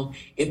personal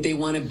if they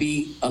want to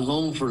be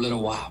alone for a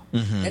little while.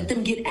 Let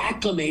them get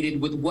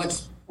acclimated with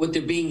what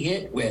they're being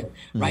hit with,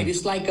 right?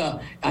 It's like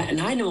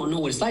and I don't know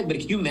what it's like, but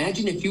can you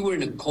imagine if you were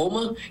in a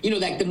coma?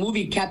 Like the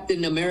movie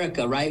Captain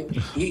America, right?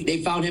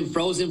 They found him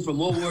frozen from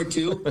World War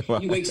II.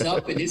 He wakes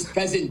up in his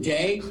present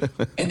day,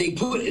 and they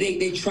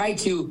try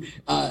to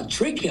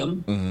trick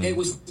him. It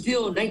was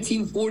still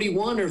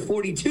 1941 or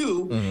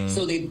 42,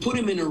 so they put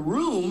him in a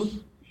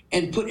room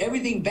and put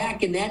everything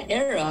back in that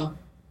era.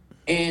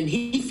 And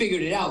he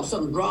figured it out,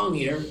 something's wrong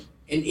here,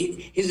 and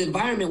his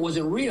environment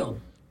wasn't real.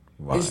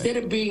 Right. Instead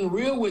of being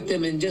real with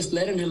them and just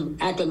letting him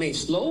acclimate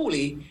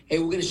slowly, hey,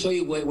 we're going to show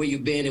you where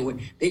you've been.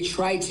 And they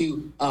tried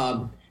to,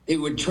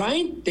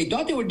 they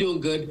thought they were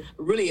doing good,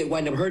 but really it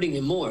wound up hurting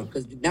him more,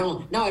 because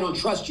now I don't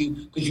trust you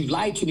because you've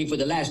lied to me for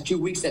the last 2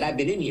 weeks that I've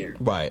been in here.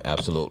 Right,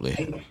 absolutely.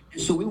 Right?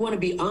 So we want to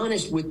be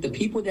honest with the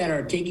people that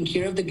are taking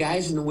care of the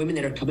guys and the women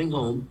that are coming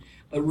home.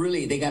 But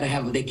really, they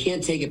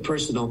can't take it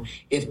personal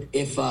if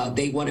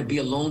they want to be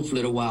alone for a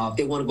little while, if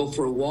they want to go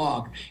for a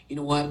walk. You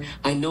know what?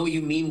 I know you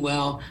mean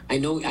well. I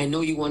know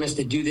you want us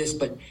to do this,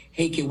 but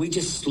hey, can we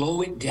just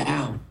slow it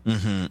down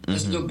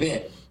just a little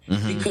bit?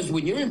 Because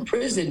when you're in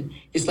prison,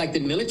 it's like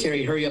the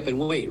military, hurry up and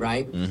wait,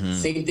 right?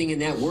 Same thing in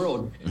that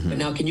world. But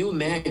now, can you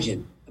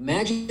imagine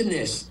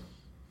this,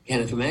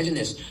 Kenneth, imagine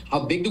this,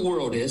 how big the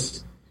world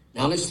is.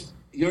 Now let's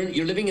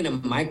you're living in a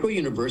micro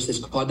universe that's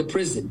called the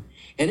prison.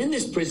 And in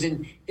this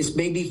prison, it's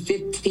maybe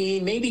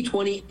 15, maybe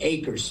 20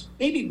 acres,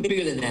 maybe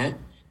bigger than that,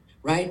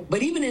 right? But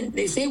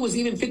they say it was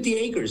even 50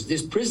 acres,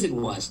 this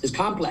prison was, this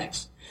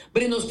complex.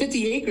 But in those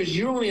 50 acres,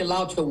 you're only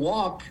allowed to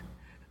walk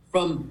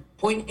from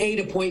point A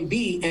to point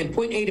B, and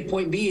point A to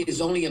point B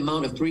is only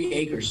amount of 3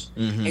 acres.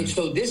 Mm-hmm. And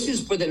so this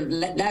is for the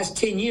last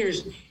 10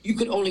 years, you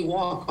could only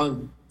walk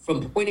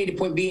from point A to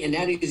point B, and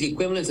that is the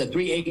equivalent of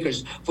 3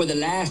 acres for the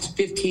last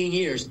 15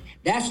 years.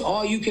 That's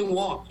all you can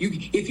walk.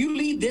 If you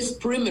leave this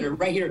perimeter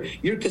right here,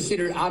 you're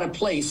considered out of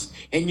place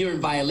and you're in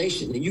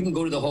violation. And you can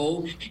go to the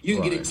hole, you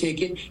can get a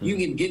ticket, you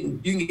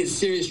can get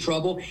serious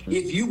trouble.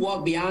 If you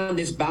walk beyond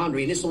this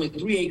boundary, and it's only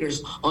 3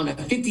 acres on a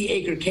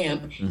 50-acre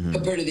camp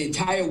compared to the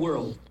entire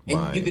world,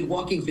 and you've been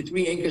walking for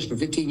 3 acres for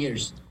 15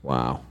 years.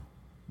 Wow.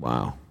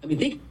 I mean,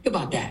 think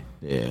about that.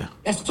 Yeah.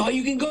 That's all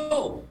you can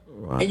go.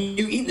 Right. And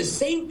you eat the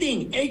same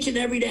thing each and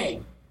every day,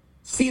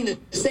 seeing the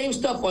same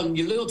stuff on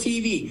your little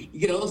TV. You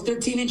get a little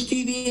 13-inch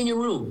TV in your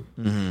room.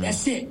 Mm-hmm.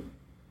 That's it.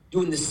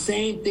 Doing the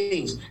same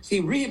things. See,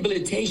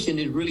 rehabilitation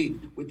is really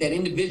with that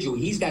individual.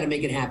 He's got to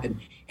make it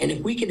happen. And if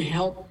we can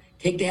help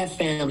take that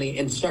family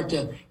and start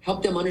to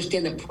help them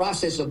understand the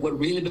process of what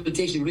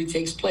rehabilitation really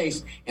takes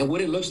place and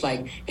what it looks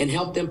like, and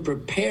help them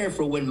prepare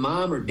for when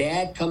mom or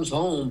dad comes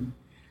home,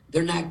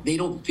 they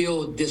don't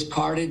feel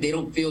discarded, they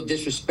don't feel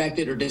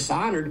disrespected or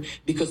dishonored,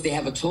 because they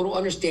have a total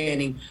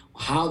understanding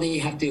how they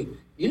have to.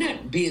 You're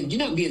not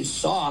being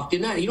soft. You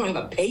don't have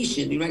a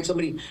patient. You're not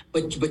somebody,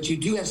 but you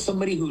do have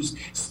somebody whose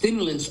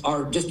stimulants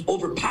are just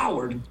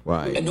overpowered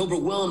and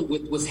overwhelmed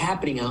with what's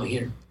happening out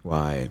here.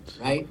 Right.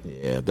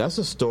 Yeah, that's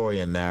a story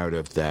and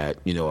narrative that,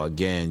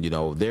 again,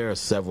 there are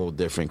several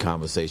different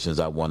conversations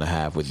I want to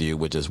have with you,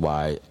 which is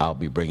why I'll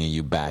be bringing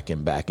you back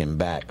and back and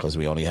back, because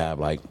we only have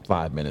like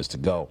 5 minutes to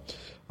go.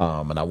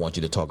 And I want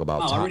you to talk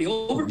about already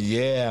over?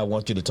 Yeah, I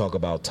want you to talk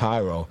about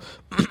TYRO,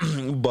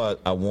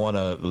 but I want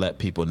to let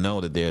people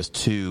know that there's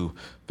 2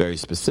 very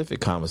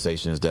specific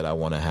conversations that I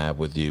want to have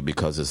with you,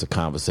 because it's a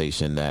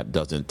conversation that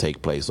doesn't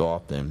take place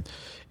often.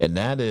 And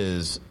that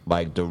is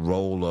like the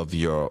role of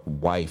your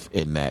wife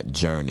in that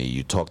journey.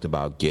 You talked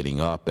about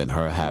getting up and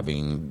her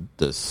having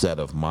the set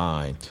of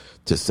mind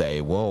to say,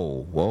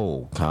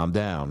 whoa, calm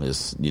down,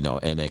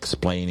 and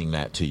explaining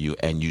that to you,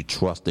 and you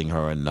trusting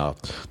her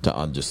enough to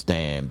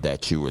understand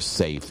that you were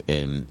safe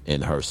in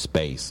her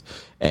space,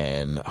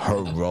 and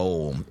her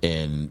role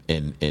in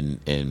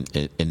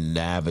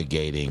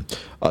navigating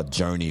a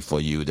journey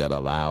for you that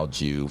allowed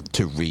you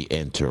to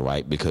re-enter,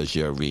 right? Because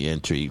your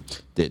re-entry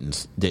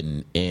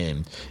didn't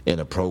end in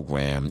a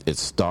program. It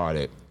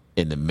started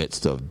in the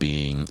midst of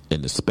being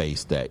in the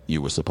space that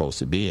you were supposed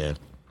to be in.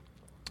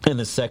 And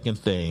the second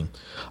thing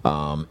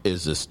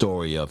is the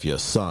story of your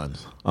son,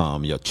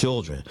 your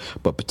children,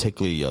 but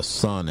particularly your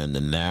son, and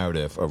the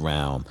narrative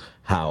around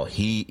how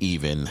he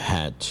even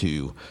had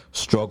to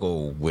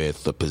struggle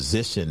with the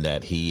position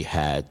that he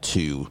had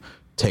to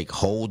take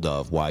hold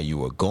of while you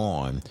were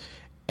gone,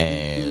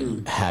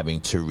 and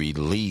having to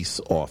release,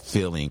 or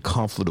feeling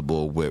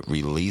comfortable with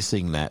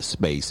releasing that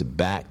space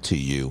back to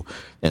you,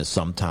 and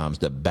sometimes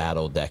the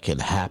battle that can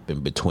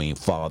happen between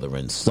father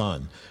and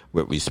son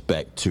with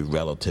respect to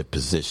relative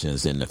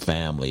positions in the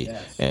family,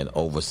 and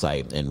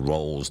oversight and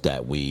roles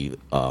that we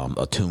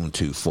attune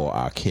to for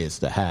our kids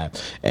to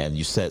have. And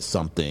you said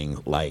something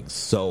like,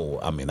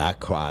 I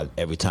cried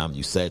every time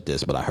you said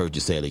this, but I heard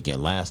you say it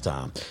again last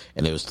time,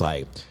 and it was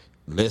like,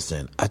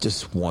 listen, I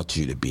just want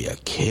you to be a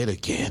kid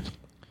again.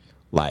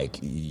 Like,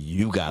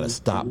 you got to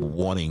stop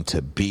wanting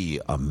to be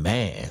a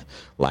man.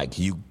 Like,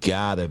 you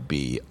got to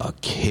be a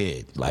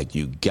kid. Like,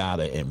 you got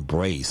to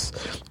embrace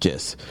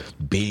just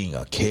being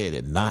a kid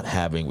and not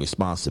having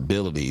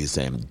responsibilities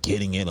and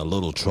getting in a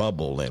little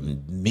trouble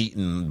and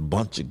meeting a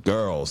bunch of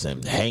girls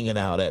and hanging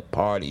out at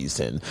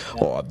parties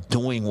or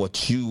doing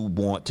what you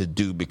want to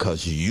do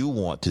because you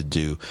want to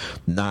do,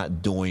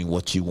 not doing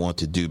what you want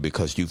to do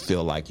because you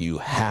feel like you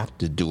have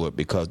to do it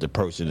because the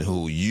person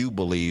who you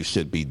believe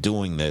should be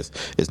doing this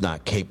is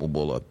not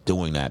capable of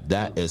doing that.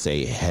 That is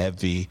a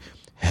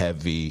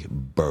heavy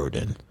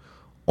burden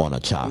on a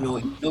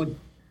child.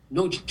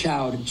 No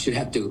child should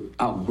have to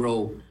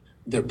outgrow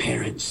their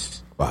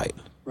parents. Right.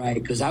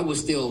 Because I was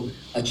still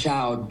a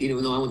child,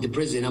 even though I went to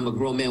prison. I'm a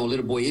grown man with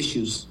little boy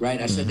issues,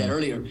 right? I said that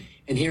earlier.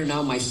 And here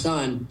now my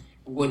son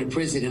went to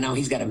prison, and now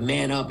he's got to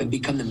man up and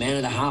become the man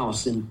of the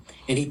house, and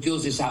he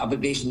feels this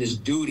obligation, this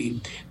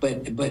duty,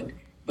 but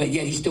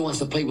yet he still wants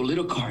to play with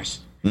little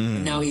cars.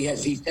 And now he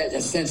has a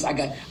sense, I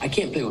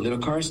can't play with little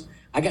cars.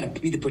 I got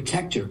to be the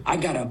protector. I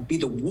got to be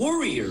the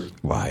warrior.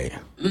 Right.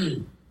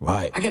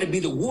 I got to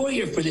be the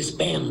warrior for this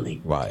family.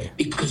 Right.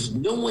 Because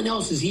no one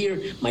else is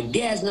here. My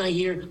dad's not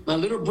here. My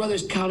little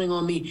brother's counting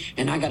on me,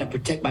 and I got to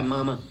protect my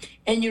mama.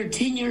 And you're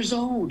 10 years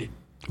old.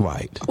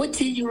 Right. What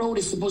 10-year-old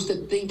is supposed to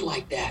think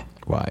like that?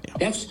 Right.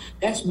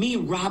 That's me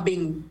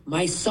robbing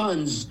my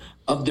sons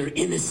of their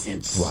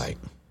innocence. Right.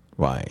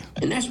 Right.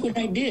 And that's what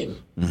I did,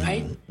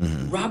 right?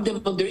 Robbed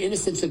them of their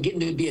innocence of getting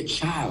to be a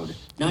child.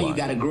 Now you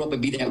got to grow up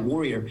and be that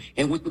warrior.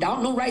 And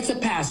without no rites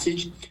of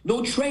passage,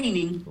 no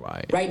training,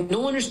 right?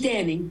 No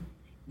understanding,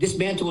 this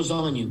mantle was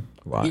on you.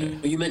 Right.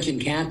 You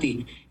mentioned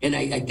Kathy, and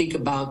I think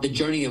about the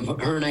journey of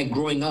her and I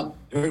growing up,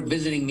 her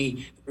visiting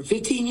me for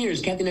 15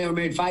 years. Kathy and I were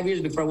married 5 years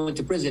before I went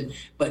to prison.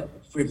 But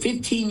for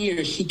 15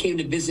 years, she came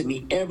to visit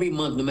me every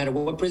month, no matter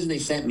what prison they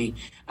sent me.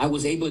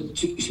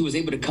 She was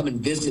able to come and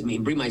visit me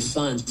and bring my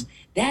sons.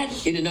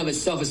 That in and of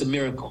itself is a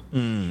miracle.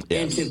 Yes.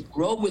 And to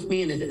grow with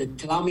me and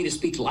to allow me to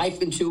speak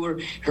life into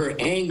her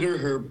anger,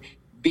 her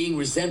being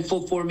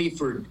resentful for me,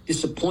 for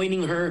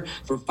disappointing her,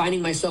 for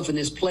finding myself in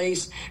this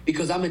place.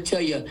 Because I'm going to tell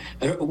you,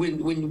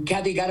 when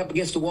Kathy got up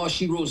against the wall,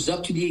 she rose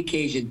up to the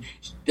occasion.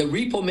 The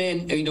repo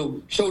man,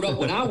 showed up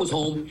when I was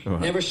home,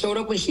 never showed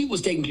up when she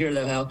was taking care of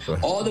the house.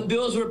 All the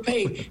bills were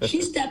paid.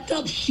 She stepped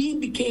up. She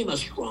became a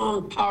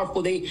strong,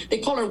 powerful, they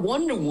call her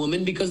Wonder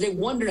Woman because they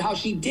wondered how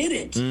she did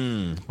it.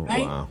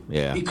 Right? Wow.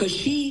 Yeah. Because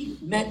she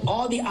met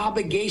all the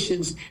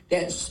obligations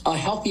that a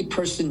healthy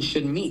person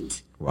should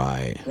meet.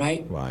 Right.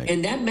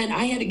 And that meant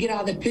I had to get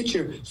out of the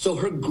picture so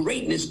her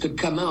greatness could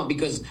come out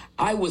because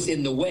I was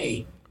in the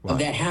way of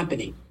that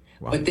happening.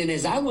 But then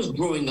as I was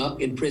growing up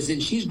in prison,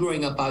 she's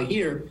growing up out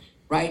here,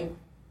 right?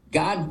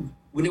 God,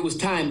 when it was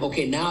time,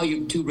 okay, now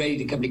you're too ready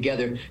to come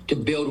together to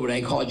build what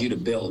I called you to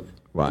build.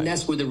 Right. And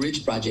that's where the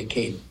Ridge Project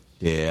came.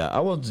 Yeah,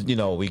 I was,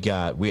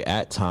 we're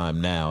at time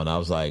now, and I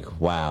was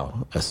like,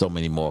 wow, there's so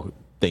many more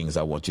things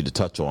I want you to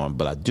touch on,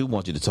 but I do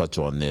want you to touch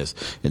on this,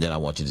 and then I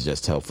want you to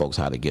just tell folks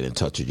how to get in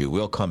touch with you.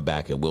 We'll come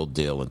back and we'll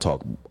deal and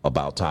talk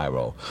about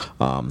TYRO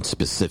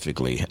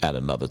specifically at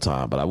another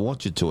time, but I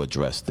want you to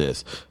address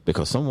this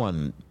because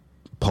someone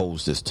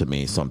posed this to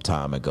me some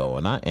time ago,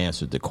 and I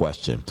answered the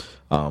question,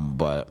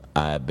 but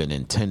I've been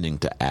intending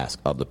to ask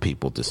other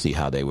people to see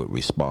how they would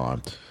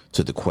respond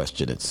to the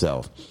question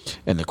itself.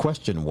 And the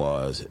question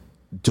was,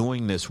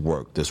 doing this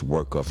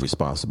work of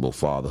responsible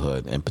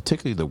fatherhood, and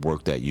particularly the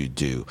work that you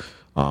do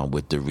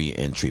with the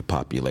reentry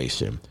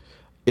population,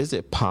 is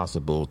it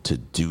possible to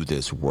do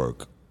this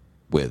work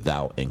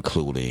without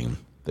including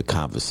the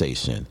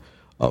conversation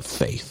of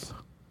faith?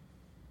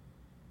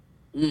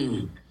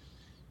 We're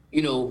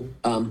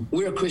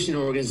a Christian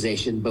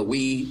organization, but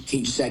we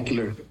teach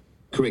secular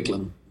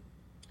curriculum.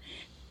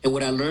 And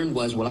what I learned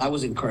was, while I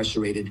was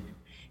incarcerated,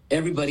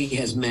 everybody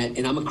has met,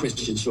 and I'm a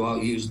Christian, so I'll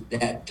use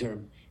that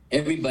term.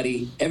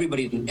 Everybody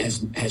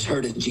has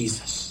heard of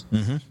Jesus,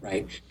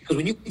 right? Because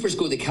when you first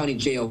go to the county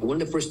jail,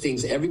 one of the first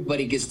things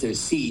everybody gets to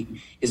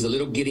see is a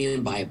little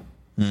Gideon Bible.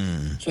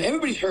 So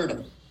everybody's heard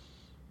of him,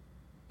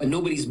 but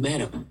nobody's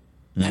met him.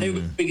 Not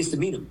everybody gets to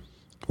meet him.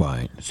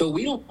 Right. So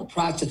we don't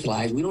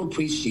proselytize. We don't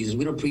preach Jesus.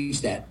 We don't preach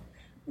that.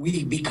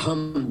 We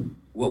become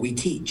what we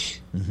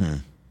teach,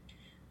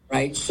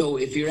 right? So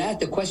if you're at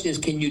the question is,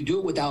 can you do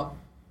it without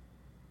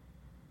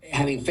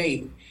having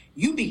faith?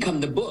 You become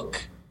the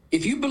book.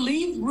 If you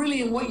believe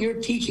really in what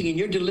you're teaching and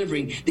you're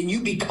delivering, then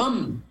you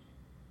become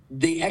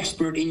the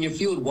expert in your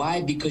field.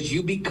 Why? Because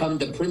you become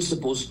the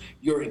principles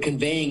you're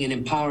conveying and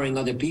empowering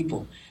other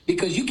people.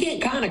 Because you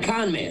can't con a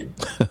con man.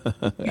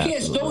 You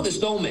can't stone the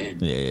stone man.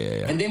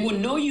 Yeah. And they will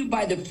know you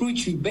by the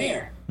fruit you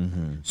bear.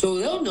 So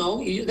they'll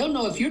know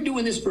if you're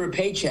doing this for a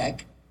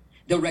paycheck,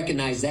 they'll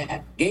recognize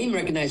that. Game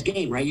recognize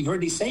game, right? You've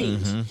heard these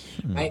sayings,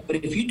 right?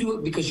 But if you do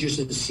it because you're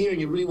sincere and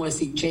you really want to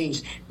see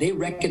change, they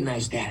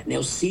recognize that and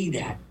they'll see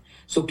that.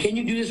 So can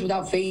you do this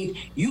without faith?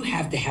 You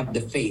have to have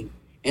the faith.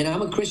 And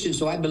I'm a Christian,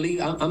 so I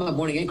believe I'm a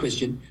born-again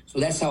Christian,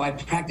 so that's how I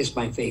practice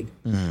my faith.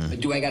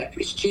 But do I got to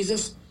preach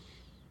Jesus?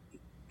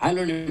 I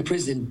learned in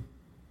prison,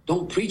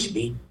 don't preach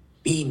me,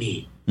 be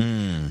me.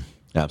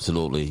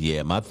 Absolutely.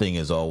 Yeah, my thing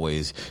is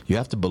always, you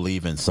have to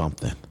believe in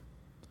something.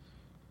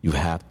 You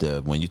have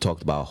to, when you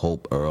talked about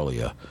hope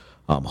earlier,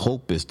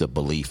 hope is the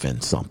belief in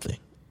something.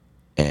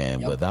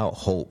 And without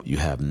hope, you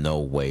have no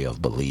way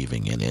of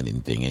believing in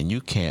anything. And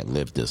you can't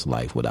live this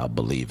life without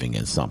believing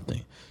in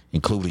something,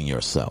 including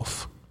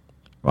yourself,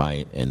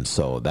 right? And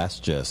so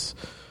that's just,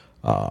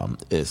 I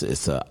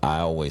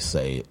always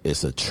say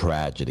it's a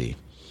tragedy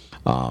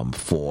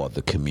for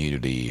the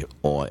community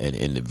or an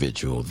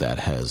individual that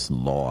has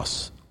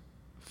lost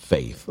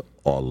faith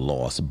or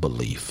lost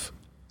belief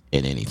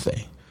in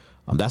anything.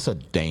 That's a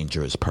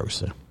dangerous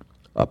person.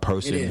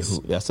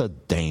 That's a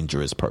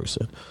dangerous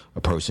person,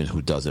 a person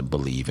who doesn't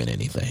believe in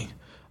anything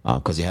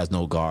because he has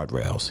no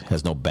guardrails,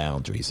 has no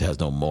boundaries, has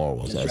no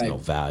morals, has no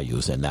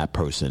values, and that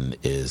person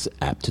is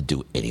apt to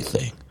do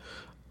anything.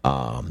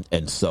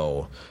 And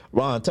so,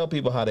 Ron, tell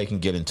people how they can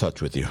get in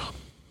touch with you.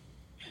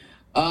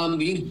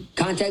 You can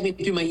contact me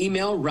through my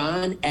email,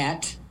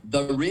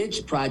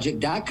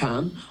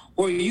 ron@theridgeproject.com,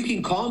 or you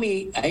can call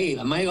me. Hey,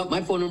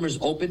 my phone number is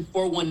open,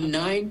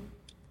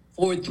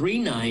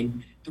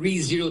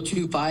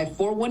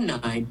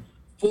 419-439-3025,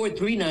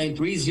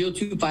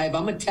 419-439-3025.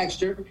 I'm a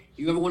texter. If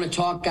you ever want to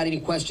talk, got any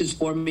questions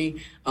for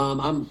me,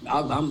 I'm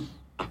an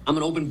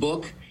open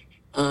book.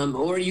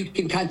 Or you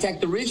can contact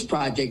the Ridge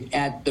Project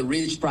at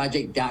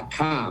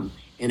theridgeproject.com.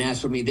 and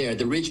ask for me there,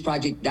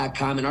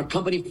 theridgeproject.com. And our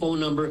company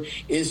phone number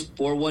is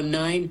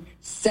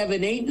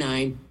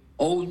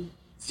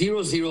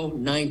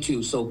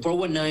 419-789-0092. So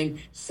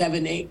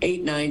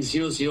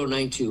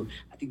 419-789-0092.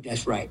 I think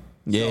that's right.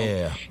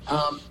 Yeah.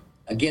 So,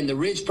 again,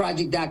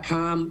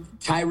 theridgeproject.com,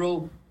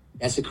 TYRO.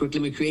 That's the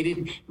curriculum we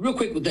created. Real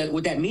quick,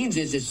 what that means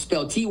is it's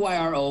spelled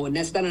TYRO, and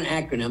that's not an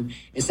acronym.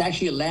 It's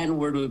actually a Latin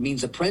word that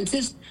means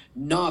apprentice,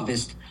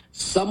 novice,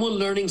 someone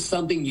learning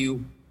something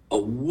new, a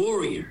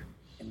warrior.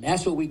 And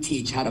that's what we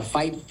teach, how to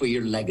fight for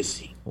your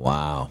legacy.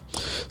 Wow.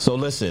 So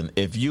listen,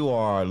 if you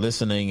are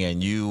listening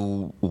and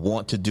you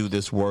want to do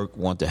this work,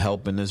 want to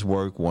help in this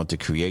work, want to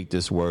create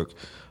this work,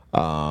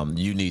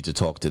 you need to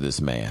talk to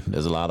this man.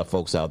 There's a lot of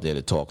folks out there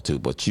to talk to,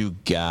 but you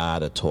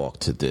gotta talk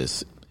to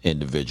this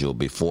individual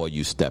before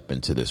you step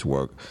into this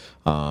work,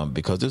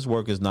 because this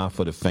work is not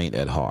for the faint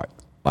at heart.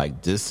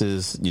 Like, this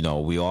is,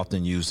 we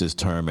often use this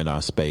term in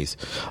our space.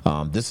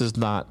 This is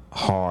not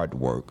hard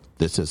work.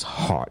 This is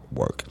heart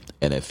work.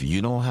 And if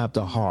you don't have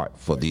the heart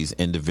for these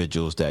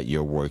individuals that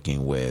you're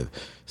working with,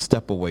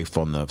 step away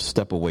from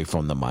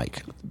the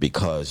mic,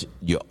 because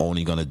you're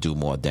only going to do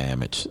more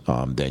damage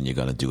than you're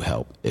going to do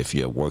help if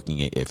you're walking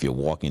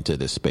into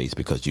this space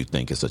because you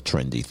think it's a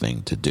trendy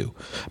thing to do.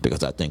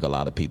 Because I think a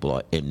lot of people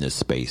are in this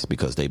space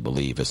because they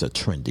believe it's a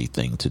trendy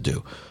thing to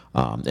do.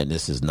 And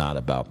this is not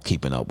about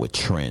keeping up with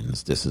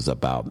trends. This is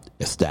about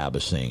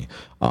establishing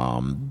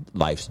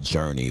life's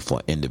journey for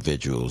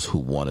individuals who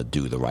want to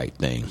do the right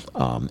thing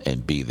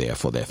and be there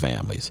for their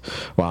families.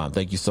 Ron,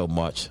 thank you so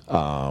much.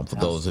 For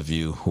those of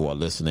you who are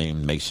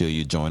listening, make sure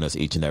you join us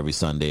each and every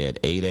Sunday at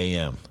 8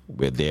 a.m.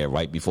 We're there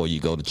right before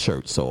you go to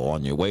church. So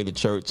on your way to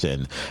church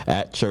and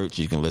at church,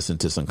 you can listen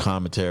to some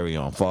commentary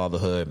on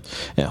fatherhood,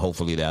 and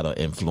hopefully that'll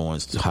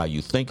influence how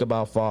you think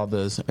about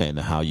fathers and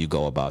how you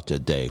go about your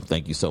day.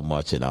 Thank you so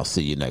much, and I'll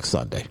see you next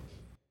Sunday.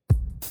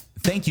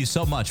 Thank you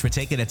so much for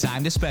taking the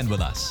time to spend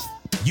with us.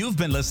 You've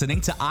been listening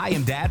to I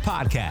Am Dad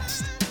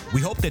Podcast. We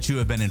hope that you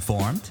have been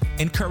informed,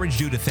 encouraged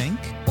you to think,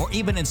 or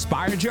even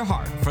inspired your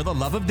heart for the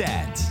love of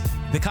dads.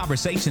 The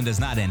conversation does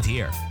not end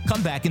here.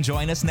 Come back and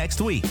join us next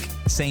week.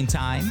 Same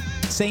time,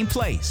 same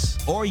place.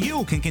 Or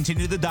you can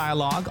continue the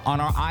dialogue on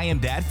our I Am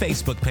Dad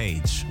Facebook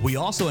page. We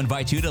also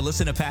invite you to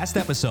listen to past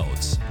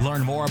episodes,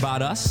 learn more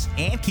about us,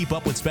 and keep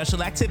up with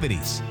special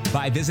activities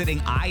by visiting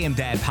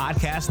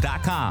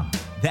IamDadPodcast.com.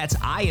 That's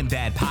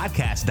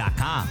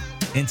IamDadPodcast.com.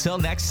 Until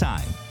next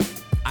time,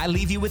 I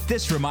leave you with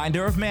this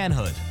reminder of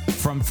manhood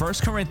from 1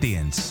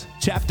 Corinthians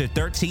chapter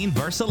 13,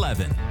 verse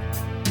 11.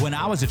 When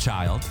I was a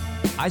child,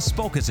 I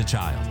spoke as a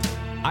child.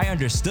 I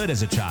understood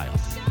as a child.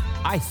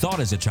 I thought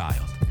as a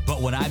child.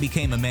 But when I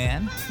became a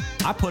man,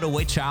 I put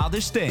away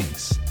childish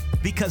things.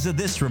 Because of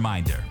this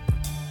reminder,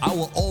 I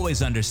will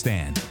always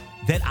understand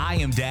that I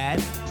am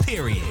dad,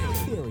 period.